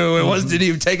dome too. It didn't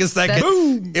even take a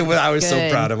second. I was so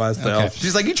proud of myself. Okay.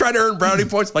 She's like, you trying to earn brownie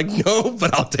points? I'm like, no,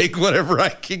 but I'll take whatever I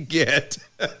can get.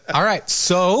 All right.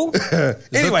 So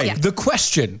anyway, the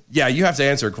question. Yeah, you have to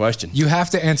answer a question. You have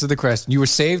to answer the question. You were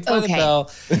saved by the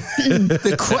bell.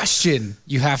 The question,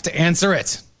 you have to answer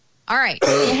it. All right.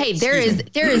 Hey, there is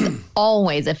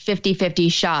always a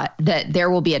 50-50 shot that there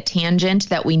will be a tangent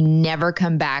that we never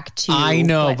come back to. I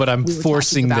know, but I'm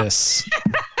forcing this.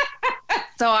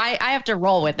 So I have to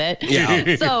roll with it.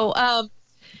 Yeah. So,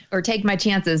 or take my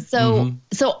chances. So,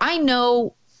 so I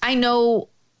know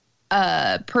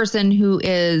a person who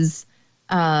is,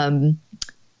 and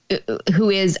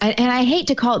I hate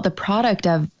to call it the product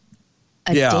of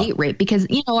a date rape because,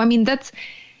 that's,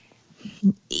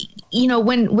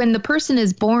 when the person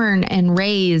is born and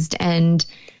raised and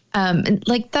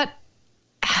like that,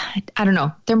 I don't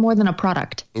know, they're more than a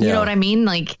product. You know what I mean?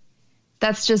 Like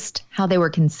that's just how they were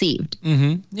conceived.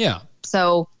 Mm-hmm. Yeah.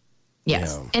 So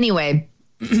yes. Yeah. Anyway,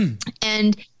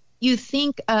 and you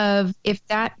think of if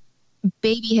that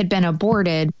baby had been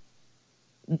aborted,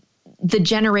 the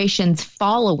generations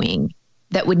following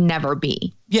that would never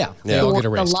be. Yeah. Or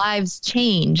the lives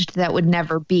changed that would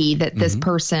never be that this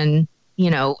person,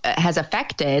 has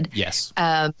affected. Yes.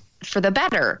 For the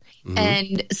better.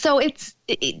 And so I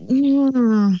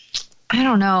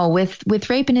don't know, with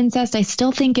rape and incest, I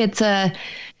still think it's I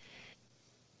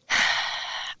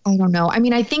don't know. I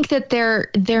mean, I think that they're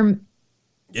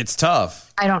it's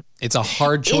tough. It's a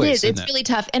hard choice. It is. It's really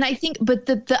tough. And I think, but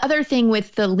the other thing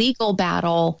with the legal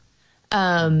battle,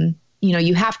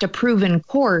 you have to prove in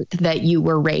court that you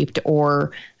were raped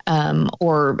or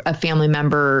a family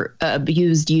member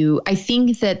abused you. I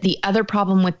think that the other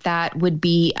problem with that would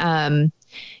be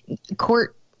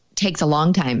court takes a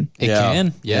long time. It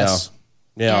can. Yes.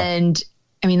 Yeah. And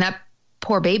I mean, that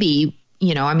poor baby,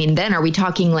 then are we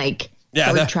talking like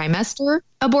Yeah, third trimester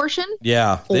abortion.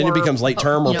 Yeah, then it becomes late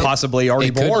term or possibly already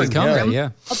it could born. become that, yeah.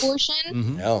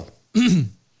 Abortion. No.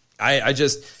 I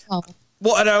just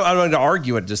well, and I'm going to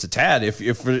argue it just a tad. If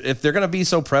they're going to be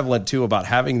so prevalent too about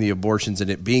having the abortions and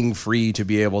it being free to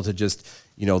be able to just,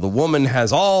 you know, the woman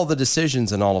has all the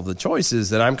decisions and all of the choices,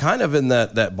 then I'm kind of in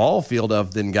that ball field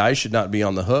of then guys should not be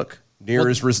on the hook near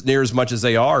as much as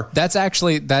they are. That's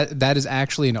actually that is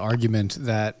actually an argument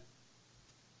that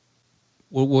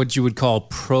what you would call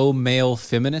pro-male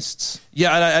feminists.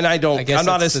 Yeah, and I don't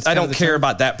care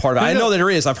about that part of it. I know that there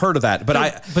is. I've heard of that,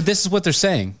 but this is what they're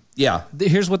saying. Yeah.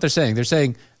 Here's what they're saying. They're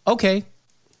saying, okay,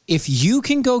 if you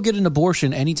can go get an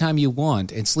abortion anytime you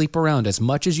want and sleep around as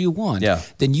much as you want,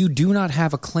 then you do not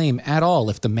have a claim at all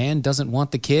if the man doesn't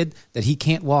want the kid that he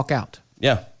can't walk out.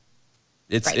 Yeah.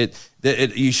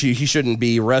 He shouldn't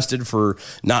be arrested for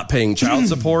not paying child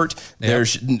support. There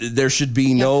should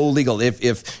be no legal.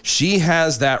 If she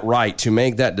has that right to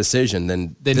make that decision,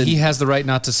 then he has the right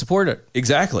not to support it.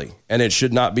 Exactly, and it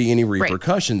should not be any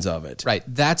repercussions of it. Right.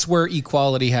 That's where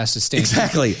equality has to stand.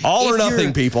 Exactly. All or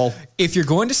nothing, people. If you're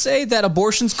going to say that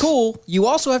abortion's cool, you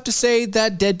also have to say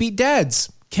that deadbeat dads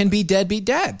can be deadbeat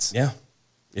dads. Yeah.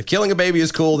 If killing a baby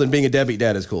is cool, then being a deadbeat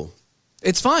dad is cool.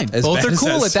 It's fine. Both are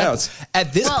cool at that.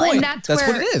 At this point, that's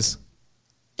what it is.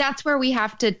 That's where we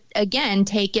have to, again,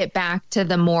 take it back to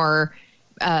the more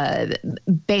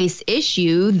base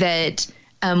issue that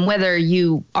whether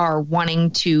you are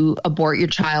wanting to abort your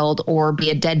child or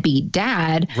be a deadbeat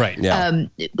dad, right?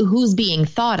 Who's being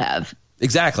thought of?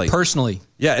 Exactly. Personally.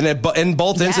 Yeah, and in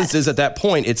both instances at that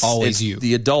point, it's always you.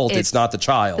 The adult, it's not the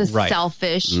child. The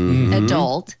selfish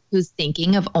adult who's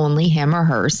thinking of only him or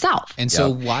herself. And so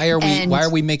why are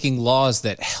we making laws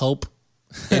that help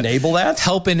enable that?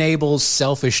 Help enable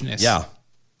selfishness. Yeah.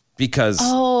 Because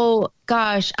oh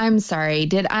gosh, I'm sorry.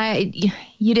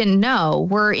 You didn't know.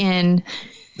 We're in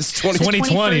it's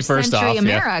 2020 first off,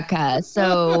 America.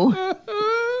 So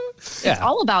it's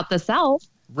all about the self.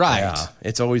 Right. Yeah,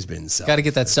 it's always been self. Got to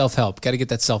get that self-help. Got to get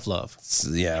that self-love.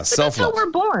 Yeah, but self-love. That's how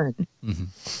we're born. Mm-hmm.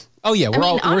 Oh, yeah.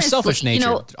 We're selfish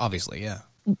nature, obviously. Yeah.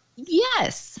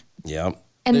 Yes. Yeah.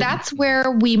 And that's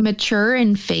where we mature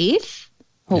in faith,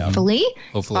 hopefully.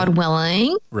 God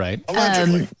willing. Right.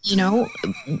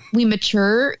 We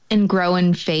mature and grow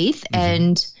in faith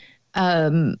and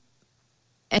then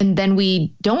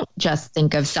we don't just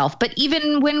think of self. But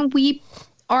even when we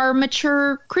are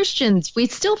mature Christians, we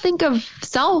still think of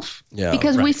self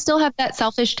because we still have that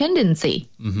selfish tendency.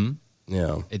 Mm-hmm.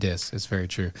 Yeah, it is. It's very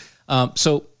true.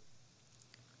 So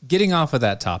getting off of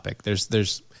that topic,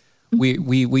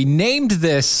 we named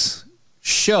this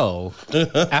show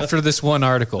after this one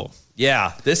article.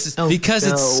 Yeah, this is because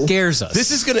it scares us.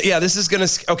 This is gonna.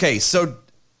 Okay, so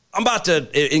I'm about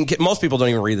to. Most people don't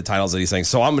even read the titles of these things,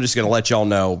 so I'm just gonna let y'all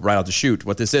know right out the chute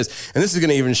what this is, and this is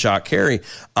gonna even shock Carrie.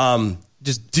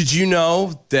 Did you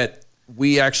know that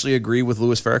we actually agree with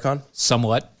Louis Farrakhan?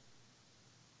 Somewhat.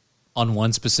 On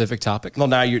one specific topic? Well,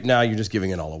 now you're just giving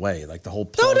it all away. Like the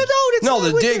whole No,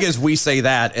 the dig is we say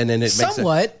that and then it makes it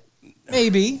somewhat.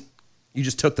 Maybe. You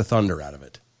just took the thunder out of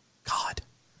it. God.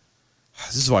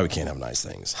 This is why we can't have nice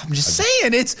things. I'm just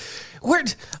saying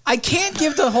I can't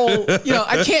give the whole,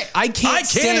 I can't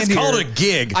stand it's here. Called a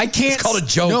gig. I can't. It's called a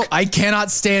joke. No, I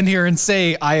cannot stand here and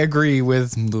say I agree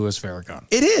with Louis Farrakhan.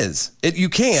 It is. You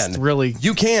can. It's really.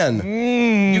 You can.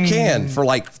 You can for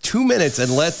like 2 minutes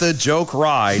and let the joke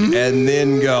ride and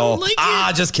then go,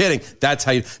 just kidding. That's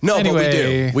how you. No,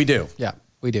 anyway, but we do. Yeah,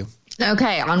 we do.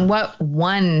 Okay. On what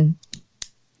one?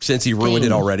 Since he ruined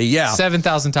it already. Yeah.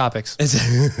 7,000 topics. Where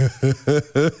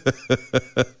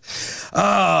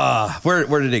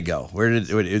did it go?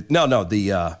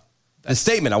 The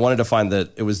statement. I wanted to find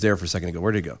that it was there for a second ago.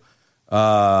 Where did it go?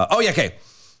 Okay.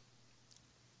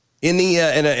 In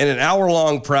an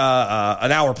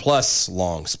hour plus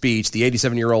long speech, the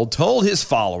 87-year-old told his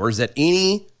followers that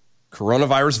any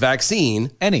coronavirus vaccine,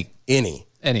 any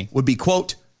would be,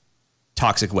 quote,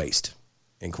 toxic waste,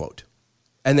 end quote.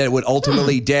 And that it would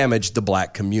ultimately damage the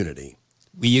black community.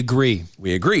 We agree.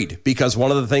 We agreed because one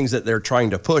of the things that they're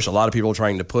trying to push, a lot of people are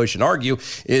trying to push and argue,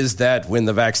 is that when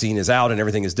the vaccine is out and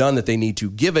everything is done, that they need to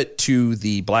give it to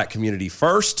the black community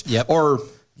first, or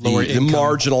the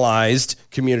marginalized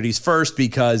communities first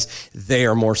because they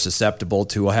are more susceptible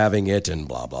to having it and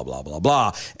blah, blah, blah, blah,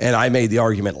 blah. And I made the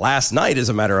argument last night, as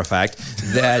a matter of fact,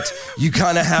 that you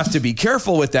kind of have to be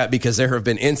careful with that because there have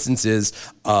been instances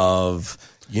of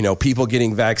people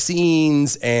getting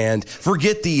vaccines and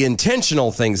forget the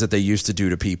intentional things that they used to do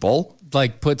to people.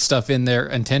 like put stuff in there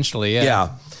intentionally.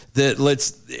 Yeah.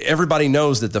 Everybody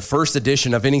knows that the first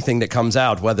edition of anything that comes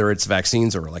out, whether it's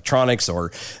vaccines or electronics or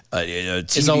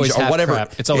TV always or whatever,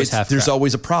 crap. It's always half there's crap.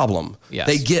 always a problem. Yes.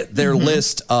 They get their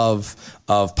list of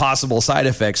possible side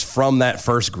effects from that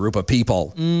first group of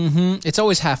people. It's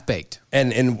always half baked.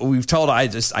 And we've told, I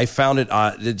found it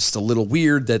just a little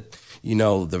weird that,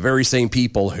 the very same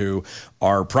people who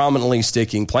are prominently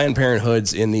sticking Planned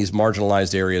Parenthoods in these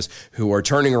marginalized areas, who are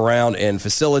turning around and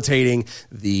facilitating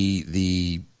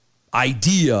the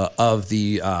idea of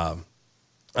the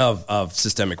of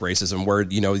systemic racism, where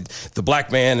the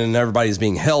black man and everybody is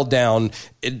being held down.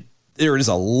 There is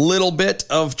a little bit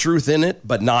of truth in it,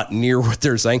 but not near what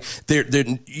they're saying.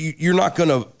 You're not going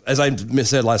to, as I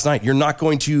said last night, you're not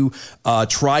going to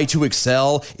try to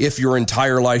excel if your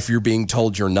entire life you're being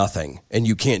told you're nothing and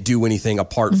you can't do anything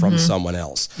apart from someone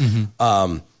else.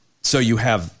 So you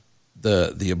have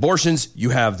the abortions,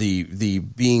 you have the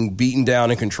being beaten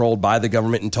down and controlled by the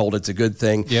government and told it's a good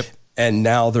thing. Yep. And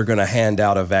now they're going to hand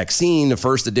out a vaccine, the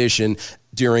first edition,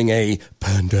 during a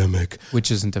pandemic.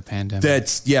 Which isn't a pandemic.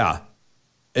 That's, yeah.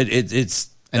 It's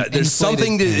there's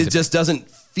something that it just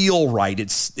doesn't feel right.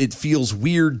 It feels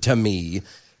weird to me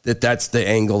that's the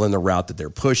angle and the route that they're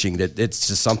pushing, that it's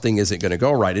just something isn't going to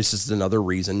go right. It's just another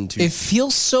reason to. It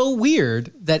feels so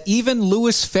weird that even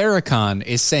Louis Farrakhan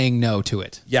is saying no to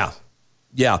it. Yeah.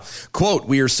 Yeah. Quote,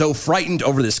 "We are so frightened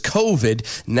over this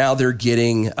COVID. Now they're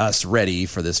getting us ready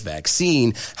for this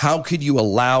vaccine. How could you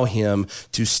allow him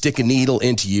to stick a needle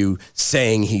into you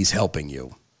saying he's helping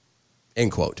you?"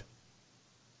 End quote.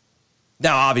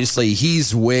 Now, obviously,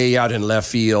 he's way out in left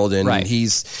field, and right.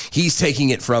 he's taking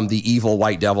it from the evil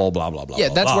white devil, blah, blah, blah. Yeah,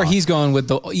 blah, that's blah. where he's going with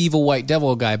the evil white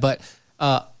devil guy. But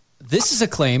this is a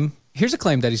claim. Here's a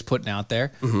claim that he's putting out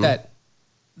there that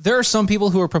there are some people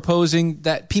who are proposing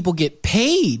that people get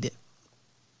paid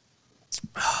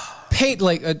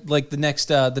like the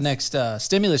next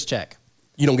stimulus check.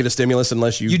 You don't get a stimulus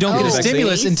unless you don't get a vaccine?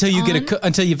 stimulus until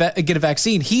you get a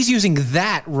vaccine. He's using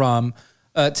that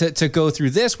to go through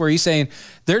this, where he's saying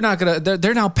they're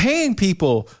now paying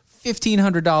people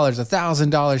 $1,500,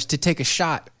 $1,000 to take a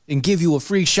shot and give you a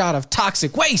free shot of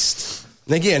toxic waste.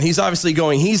 And again, he's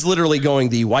literally going,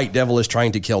 the white devil is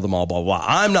trying to kill them all, blah, blah, blah.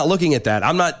 I'm not looking at that.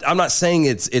 I'm not saying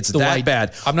it's that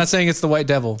bad. I'm not saying it's the white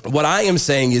devil. What I am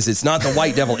saying is it's not the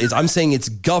white devil. I'm saying it's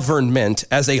government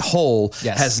as a whole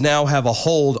has now have a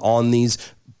hold on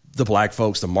the black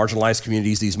folks, the marginalized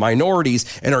communities, these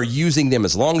minorities, and are using them,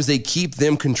 as long as they keep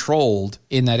them controlled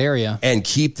in that area and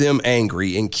keep them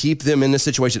angry and keep them in this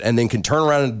situation, and then can turn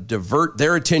around and divert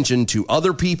their attention to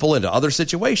other people and to other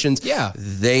situations. Yeah.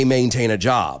 They maintain a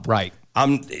job. Right.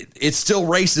 It's still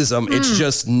racism. It's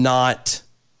just not,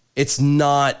 it's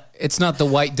not the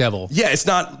white devil. Yeah. It's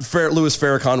not Louis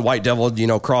Farrakhan, white devil,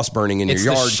 cross burning in your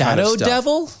yard. The shadow kind of stuff.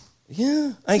 devil.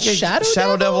 Yeah, I guess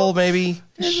Shadow devil maybe.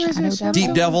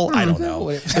 Deep devil, I don't know.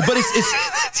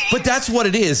 But that's what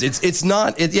it is. It's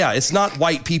not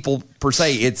white people per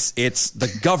se. It's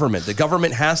the government. The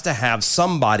government has to have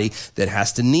somebody that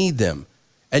has to need them.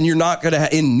 And you're not going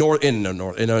to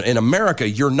in America,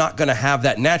 you're not going to have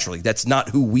that naturally. That's not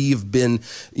who we've been,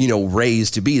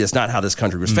 raised to be. That's not how this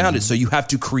country was founded. So you have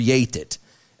to create it.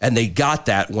 And they got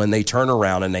that when they turn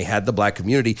around and they had the black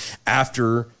community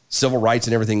after civil rights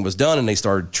and everything was done, and they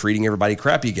started treating everybody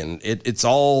crappy again. It's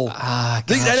all.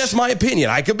 That's my opinion.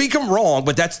 I could be wrong,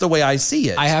 but that's the way I see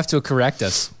it. I have to correct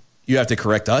us. You have to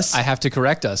correct us? I have to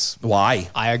correct us. Why?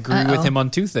 I agree with him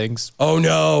on two things. Oh,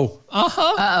 no.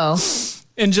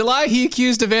 In July, he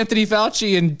accused of Anthony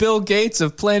Fauci and Bill Gates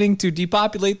of planning to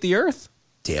depopulate the earth.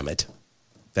 Damn it.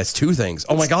 That's two things.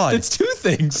 Oh, my God. It's two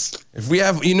things. If we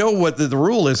have, what the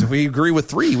rule is, if we agree with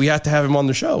three, we have to have him on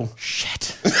the show.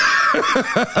 Shit.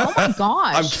 Oh, my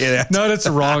gosh. I'm kidding. No, that's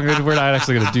wrong. We're not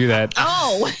actually going to do that.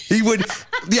 Oh. He would.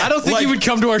 Yeah, I don't think he would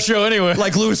come to our show anyway.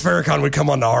 Like Louis Farrakhan would come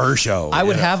on our show. I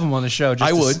would have him on the show.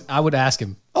 I would ask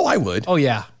him. Oh, I would. Oh,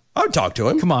 yeah. I would talk to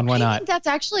him. Come on, why I not? think that's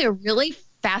actually a really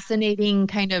fascinating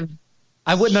kind of.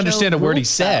 I wouldn't understand a word he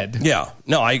said. Yeah.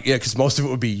 No, because most of it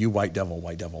would be you white devil,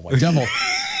 white devil, white devil.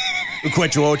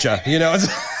 Quechuocha,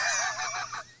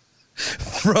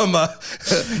 From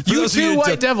you two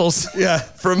white devils. Yeah,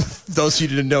 from those who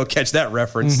didn't know, catch that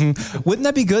reference. Wouldn't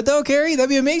that be good though, Carrie? That'd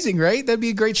be amazing, right? That'd be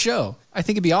a great show. I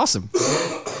think it'd be awesome.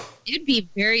 It'd be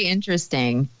very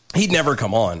interesting. He'd never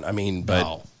come on. I mean,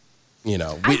 but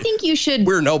I think you should.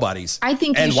 We're nobodies. I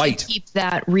think you should keep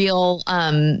that real,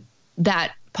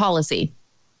 that policy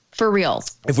for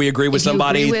reals. If we agree with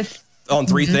somebody on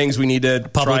three things, we need to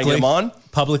try and get them on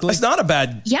publicly. It's not a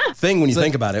bad thing when you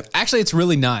think about it. Actually, it's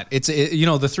really not. It's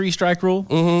the 3 strike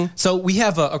rule. So we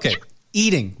have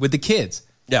Eating with the kids.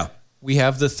 Yeah. We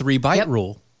have the 3-bite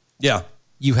rule. Yeah.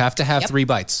 You have to have 3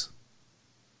 bites.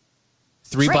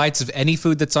 3 bites of any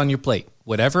food that's on your plate.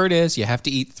 Whatever it is, you have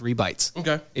to eat 3 bites.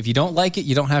 Okay. If you don't like it,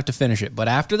 you don't have to finish it. But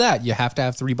after that, you have to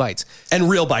have 3 bites. And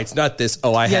real bites, not this,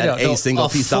 I had a single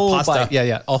piece of pasta. Bite.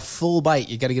 Yeah. A full bite.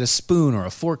 You got to get a spoon or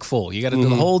a fork full. You got to do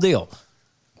the whole deal.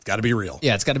 It's got to be real.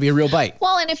 Yeah, it's got to be a real bite.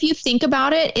 Well, and if you think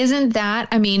about it, isn't that,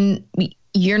 I mean,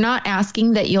 you're not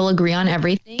asking that you'll agree on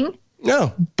everything.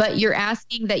 No. But you're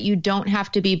asking that you don't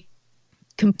have to be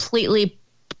completely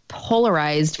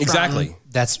polarized. Exactly.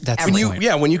 That's when you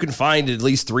when you can find at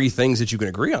least 3 things that you can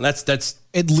agree on. That's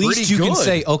at least you can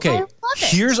say, okay,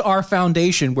 here's our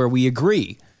foundation where we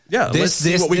agree. Yeah, let's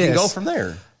see what we can go from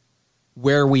there.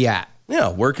 Where are we at? Yeah,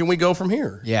 where can we go from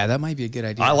here? Yeah, that might be a good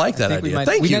idea. I like that idea.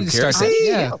 Thank you, Kara.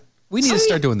 We need to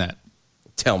start doing that.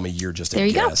 Tell me you're just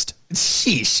a guest.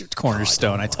 Sheesh,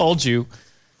 cornerstone. I told you.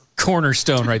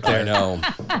 Cornerstone right there. I know.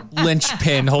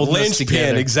 Linchpin holding us together.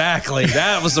 Linchpin, exactly.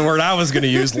 That was the word I was going to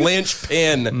use.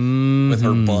 Linchpin with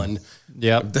her bun.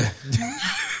 Yep.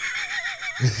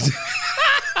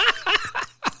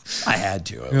 I had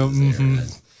to.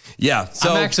 Yeah.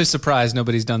 So I'm actually surprised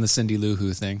nobody's done the Cindy Lou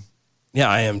Who thing. Yeah,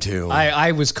 I am too.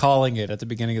 I was calling it at the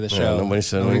beginning of the show. Nobody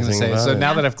said anything about it. So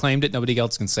now that I've claimed it, nobody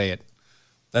else can say it.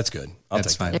 That's good.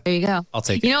 That's fine. There you go. I'll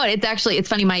take it. You know what? It's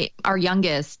funny. Our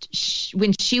youngest,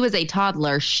 when she was a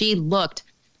toddler, she looked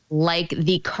like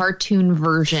the cartoon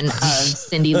version of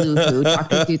Cindy Lou Who,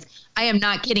 Dr. Seuss. I am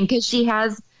not kidding, because she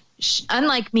has,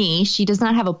 unlike me, she does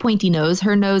not have a pointy nose.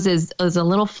 Her nose is a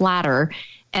little flatter,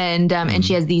 and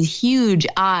she has these huge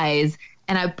eyes.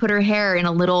 And I put her hair in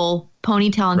a little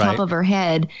ponytail on top of her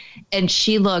head, and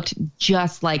she looked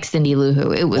just like Cindy Lou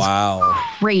Who. It was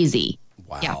crazy.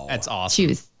 Wow. Yeah. That's awesome. She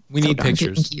was we need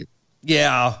pictures.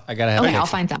 Yeah. I got to have I'll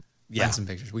find some. Yeah. Find some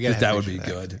pictures. We got that would be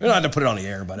good. We don't have to put it on the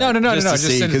air, but no. Just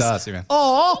send it to us, man.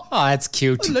 Oh, that's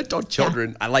cute. Little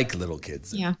children. I like little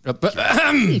kids. Yeah.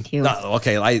 Me too.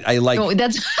 Okay. I like. No,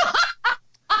 that's.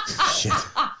 Shit.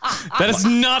 That is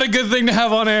not a good thing to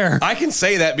have on air. I can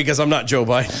say that because I'm not Joe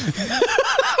Biden.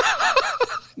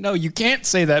 No, you can't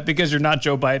say that because you're not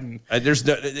Joe Biden. There's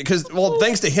no,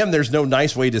 thanks to him, there's no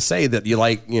nice way to say that you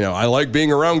like, I like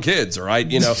being around kids, or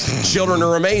children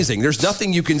are amazing. There's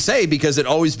nothing you can say because it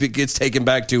always gets taken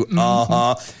back to,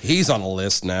 he's on a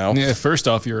list now. Yeah, first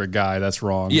off, you're a guy. That's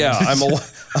wrong. Yeah, I'm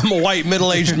a white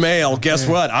middle-aged male. Guess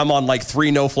what? I'm on like 3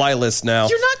 no-fly lists now.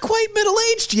 You're not quite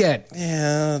middle-aged yet.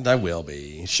 Yeah, I will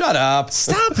be. Shut up.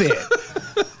 Stop it.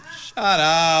 Shut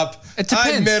up. It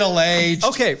depends. I'm middle-aged.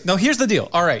 Okay, no, here's the deal.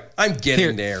 All right. I'm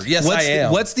getting there. Yes, I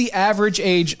am. What's the average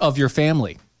age of your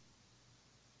family?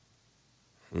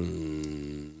 Average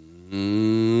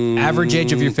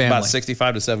age of your family? About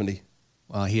 65 to 70.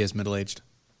 Well, he is middle-aged.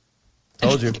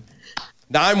 Told you.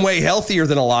 Now, I'm way healthier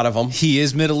than a lot of them. He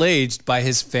is middle-aged by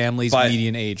his family's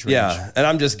median age range. Yeah, and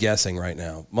I'm just guessing right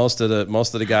now. Most of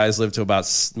the guys live to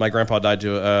about. My grandpa died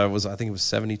to I think it was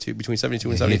 72, between 72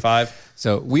 and 75.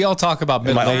 So we all talk about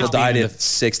middle age. My uncle died at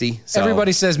 60. So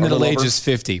everybody says middle age is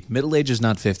 50. Middle age is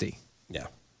not 50. Yeah,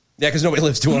 because nobody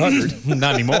lives to 100.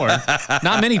 Not anymore.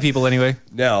 Not many people anyway.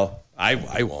 No,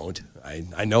 I won't.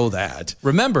 I know that.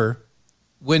 Remember,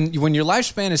 when your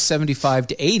lifespan is 75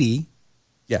 to 80.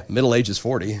 Yeah, middle age is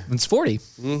 40. It's 40.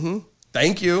 Mm-hmm.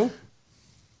 Thank you.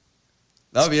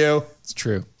 Love you. It's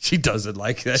true. She doesn't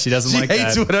like that. She doesn't like that. She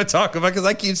hates when I talk about, because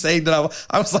I keep saying that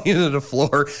I was laying on the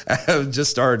floor. I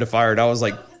just started to fire, and I was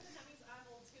like,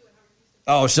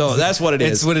 oh, so that's what it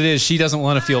is. It's what it is. She doesn't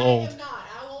want to feel old.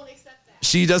 I won't accept that.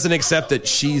 She doesn't accept that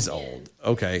she's old.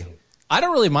 Okay. I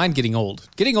don't really mind getting old.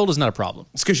 Getting old is not a problem.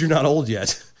 It's because you're not old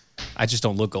yet. I just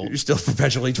don't look old. You're still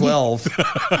perpetually 12.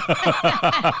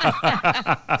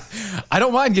 I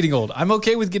don't mind getting old. I'm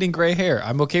okay with getting gray hair.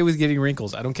 I'm okay with getting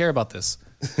wrinkles. I don't care about this.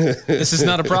 This is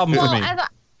not a problem for me.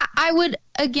 I would,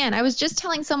 again, I was just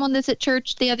telling someone this at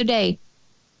church the other day.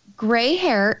 Gray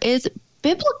hair is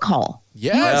biblical.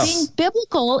 Yes. You are being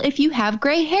biblical if you have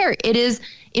gray hair. It is,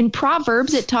 in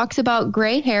Proverbs, it talks about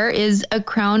gray hair is a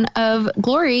crown of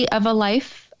glory of a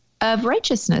life of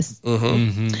righteousness. Mm-hmm.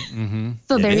 Mm-hmm. Mm-hmm.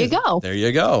 So there you go. There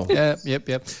you go.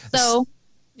 Yep. So,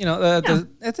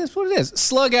 that's what it is.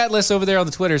 Slug Atlas over there on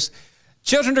the Twitters.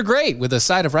 Children are great with a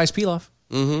side of rice pilaf.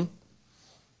 Mm-hmm.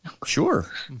 Sure.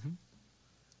 Mm-hmm.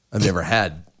 I've never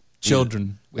had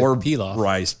children with or pilaf.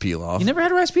 Rice pilaf. You never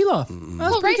had rice pilaf?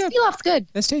 Well, rice pilaf's good.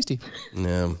 That's tasty.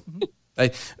 Yeah.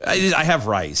 I have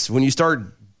rice. When you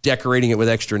start decorating it with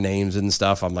extra names and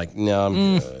stuff, I'm like, no,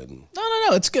 I'm good.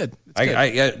 No, it's good.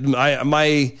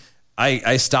 I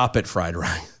stop at fried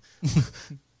rice.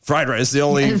 Fried rice is the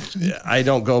only. I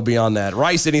don't go beyond that.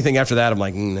 Rice, anything after that, I'm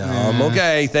like, no, I'm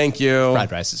okay. Thank you.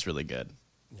 Fried rice is really good.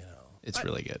 It's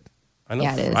really good. I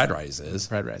know fried rice is.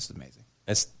 Fried rice is amazing.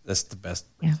 That's the best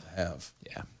rice to have.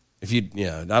 Yeah. If you,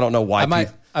 I don't know why.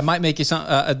 I might make you some.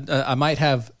 I might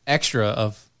have extra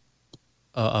of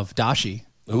dashi.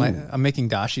 I'm making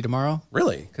dashi tomorrow.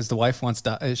 Really? Because the wife wants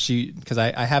because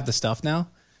I have the stuff now.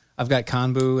 I've got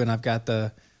kanbu and I've got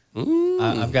the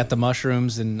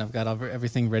mushrooms and I've got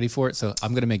everything ready for it. So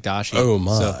I'm gonna make dashi. Oh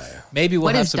my! So maybe we'll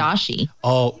what have is dashi?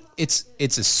 Oh, it's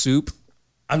a soup.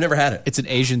 I've never had it. It's an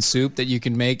Asian soup that you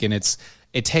can make, and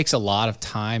it takes a lot of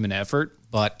time and effort,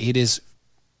 but it is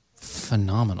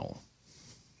phenomenal.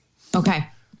 Okay.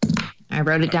 I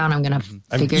wrote it down. I'm going to figure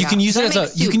it out. You can use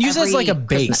it as like a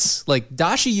base. Christmas. Like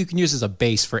dashi you can use as a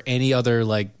base for any other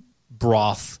like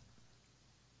broth.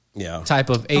 Yeah. Type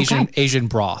of Asian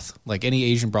broth. Like any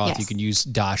Asian broth, you can use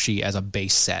dashi as a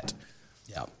base set.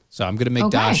 Yeah. So I'm going to make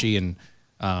dashi and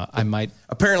I might.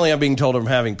 Apparently, I'm being told I'm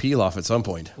having pilaf at some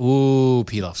point. Ooh,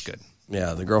 pilaf's good.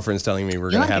 Yeah, the girlfriend's telling me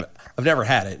we're going to have it. I've never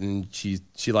had it, and she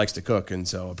likes to cook, and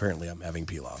so apparently I'm having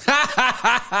pilaf.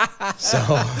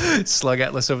 So Slug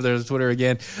Atlas over there on Twitter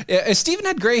again. If Steven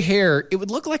had gray hair, it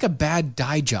would look like a bad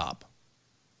dye job.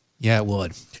 Yeah, it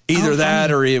would. Either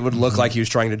that, or it would look like he was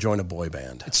trying to join a boy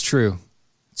band. It's true.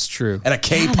 It's true. And a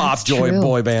K-pop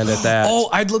boy band at that. Oh,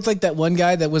 I'd look like that one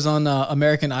guy that was on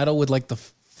American Idol with like the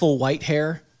full white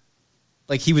hair.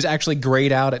 Like he was actually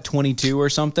grayed out at 22 or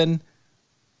something.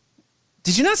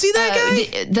 Did you not see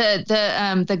that guy?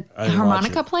 The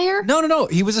harmonica player? No.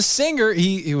 He was a singer.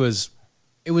 He was.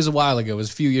 It was a while ago. It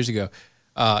was a few years ago.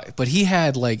 But he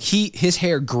had like his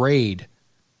hair grayed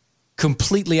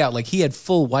completely out. Like he had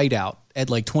full white out at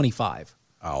like 25.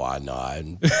 Oh, I know. I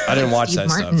didn't watch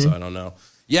that stuff, so I don't know.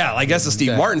 Yeah, I guess the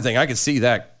Steve Martin thing. I could see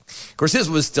that. Of course, his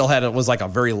was like a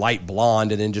very light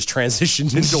blonde, and then just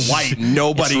transitioned into white. And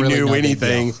nobody really knew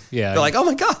anything. Yeah, they're like, "Oh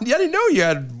my god, I didn't know you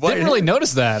had." White. Didn't really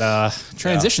notice that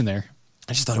transition there.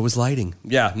 I just thought it was lighting.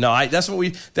 Yeah, no, that's what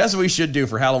we should do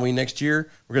for Halloween next year.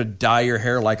 We're gonna dye your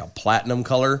hair like a platinum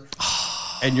color,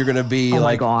 and you're gonna be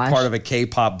part of a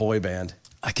K-pop boy band.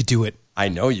 I could do it. I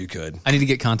know you could. I need to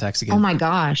get contacts again. Oh my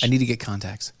gosh, I need to get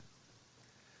contacts.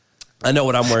 I know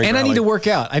what I'm wearing, and I need to work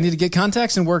out. I need to get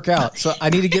contacts and work out. So I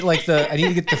need to get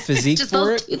the physique just for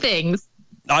those it. Two things.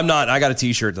 I'm not. I got a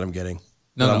T-shirt that I'm getting.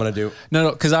 I'm gonna do. No,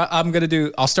 because I'm gonna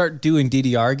do. I'll start doing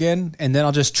DDR again, and then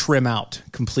I'll just trim out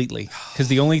completely. Because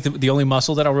the only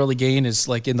muscle that I'll really gain is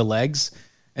like in the legs,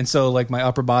 and so like my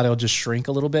upper body will just shrink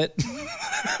a little bit.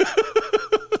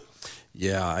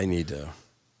 Yeah, I need to.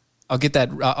 I'll get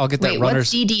that. Wait, runners.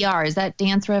 what's DDR? Is that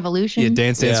Dance Revolution? Yeah,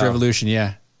 Dance Revolution.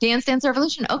 Yeah. Dance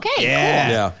Revolution. Okay. Yeah.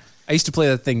 Cool. Yeah. I used to play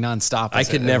that thing nonstop. I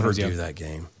could never do that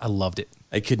game. I loved it.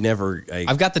 I could never.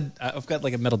 I've got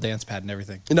like a metal dance pad and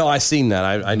everything. No, I've seen that.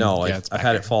 I know. Yeah, I've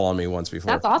had it fall on me once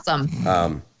before. That's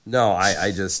awesome. No,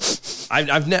 I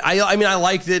mean, I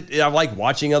liked it. I like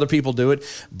watching other people do it.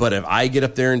 But if I get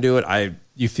up there and do it,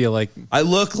 you feel like I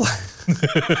look like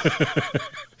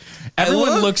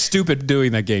everyone looks stupid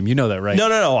doing that game. You know that, right?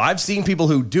 No. I've seen people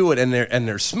who do it and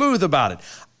they're smooth about it.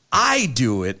 I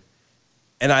do it,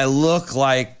 and I look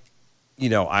like,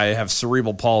 I have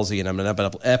cerebral palsy and I'm an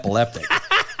epileptic.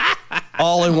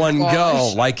 All in one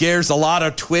go. Like there's a lot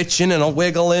of twitching and a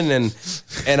wiggling and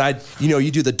I,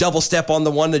 you do the double step on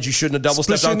the one that you shouldn't have double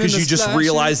stepped on because you just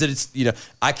realize that it's,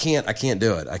 I can't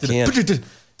do it. I can't.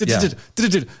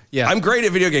 Yeah. I'm great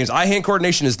at video games. Eye-hand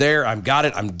coordination is there. I've got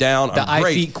it. I'm down. I'm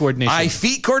great. Eye-feet coordination.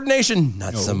 Eye-feet coordination,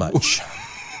 not so much.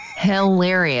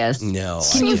 Hilarious. No.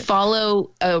 Can you follow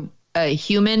a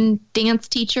human dance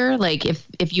teacher? Like if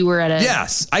you were at a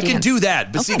Yes, I can do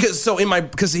that. But see,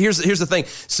 because here's the thing.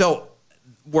 So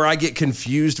where I get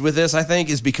confused with this, I think,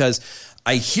 is because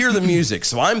I hear the music.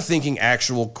 So I'm thinking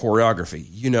actual choreography,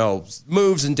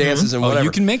 moves and dances and whatever. You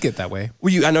can make it that way.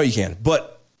 Well, I know you can.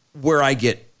 But where I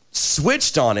get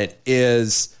switched on it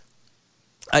is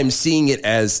I'm seeing it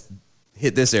as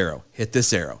hit this arrow, hit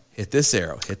this arrow, hit this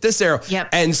arrow, hit this arrow. Yep.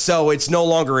 And so it's no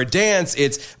longer a dance.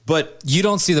 But you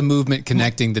don't see the movement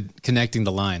connecting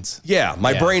the lines. Yeah,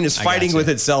 my brain is fighting with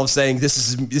itself, saying this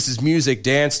is music,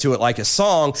 dance to it like a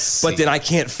song. But then I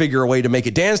can't figure a way to make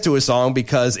it dance to a song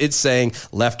because it's saying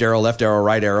left arrow,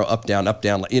 right arrow, up down,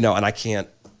 and I can't.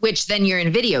 Which then you're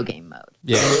in video game mode.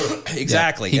 Yeah,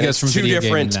 exactly. Yeah. He goes from video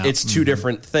game now. It's two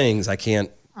different things. I can't.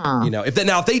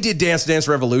 If they did Dance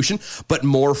Revolution, but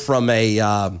more from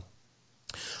a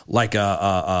like an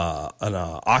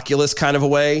Oculus kind of a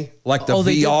way, like the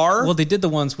VR. They did the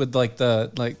ones with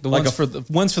the ones for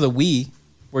the Wii.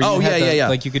 Where you had yeah.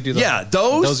 Like you could do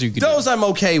those you could those do. I'm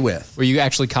okay with. Where you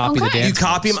actually copy the dance. You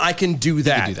copy moves. them, I can do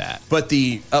that. You can do that. But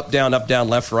the up, down,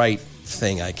 left, right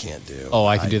thing I can't do. Oh,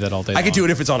 I can do that all day I can long. do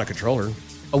it if it's on a controller.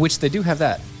 Oh, which they do have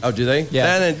that. Oh, do they?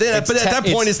 Yeah. But at that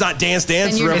point, it's not Dance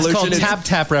Revolution. It's called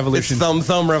Tap Revolution. It's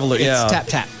Thumb Revolution. Yeah.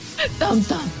 It's Tap.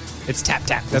 Thumb. It's Tap.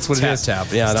 That's what it is. Tap.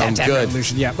 Yeah, it's I'm Tap good.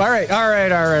 Revolution. Yeah. All right. All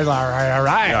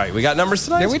right, we got numbers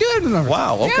tonight? Yeah, we do have the numbers.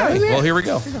 Wow, okay. Yeah. Well, here we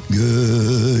go.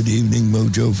 Good evening,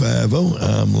 Mojo 50.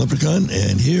 I'm Leprechaun,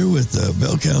 and here with the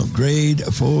bell count grade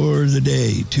for the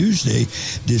day, Tuesday,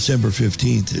 December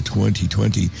 15th,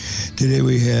 2020. Today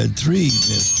we had 3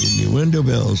 missed innuendo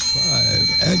bells,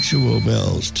 5 actual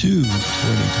bells, 2 2020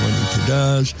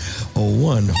 tadas, a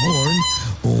 1 horn,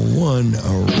 a 1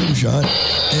 rim shot,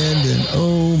 and an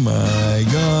oh my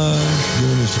gosh,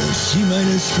 giving us a C-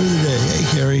 for the day. Hey,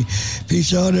 Carrie,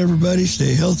 peace out, everybody.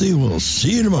 Stay healthy. We'll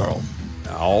see you tomorrow.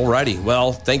 All righty.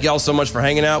 Well, thank y'all so much for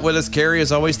hanging out with us. Carrie,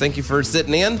 as always, thank you for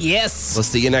sitting in. Yes. We'll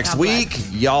see you next week.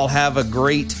 Y'all have a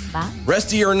great rest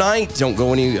of your night. Don't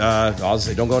go I'll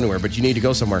say don't go anywhere, but you need to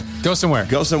go somewhere. Go somewhere.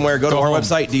 Go to our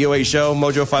website, DOA Show,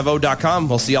 mojo50.com.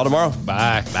 We'll see y'all tomorrow.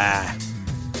 Bye. Bye.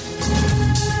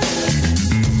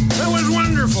 That was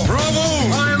wonderful. Bravo.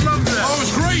 I loved that. Oh, it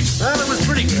was great. Well, it was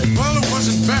pretty good. Well, it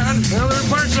wasn't bad. Well, there were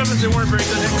parts of it that weren't very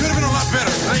good. It could have been a lot better.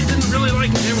 I didn't really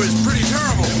like it. It was pretty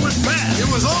terrible. It was bad. It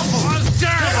was awful. It was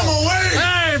terrible. Get him away.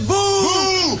 Hey,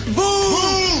 boo.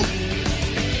 Boo.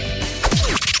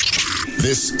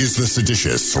 This is the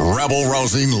seditious,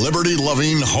 rabble-rousing,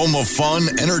 liberty-loving, home of fun,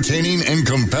 entertaining, and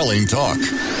compelling talk.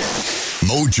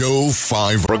 Mojo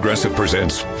 5. Progressive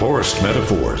presents Forced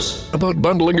Metaphors about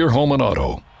bundling your home and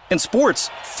auto. In sports,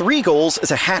 3 goals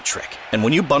is a hat trick. And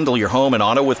when you bundle your home and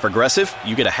auto with Progressive,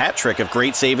 you get a hat trick of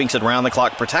great savings and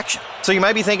round-the-clock protection. So you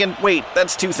might be thinking, wait,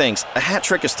 that's 2 things. A hat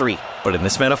trick is 3. But in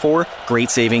this metaphor,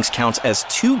 great savings counts as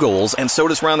 2 goals, and so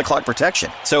does round-the-clock protection.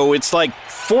 So it's like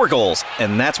 4 goals,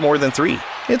 and that's more than 3.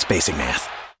 It's basic math.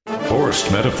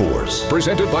 Forced Metaphors,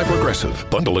 presented by Progressive.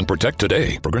 Bundle and protect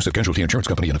today. Progressive Casualty Insurance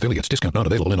Company and affiliates. Discount not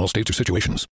available in all states or situations.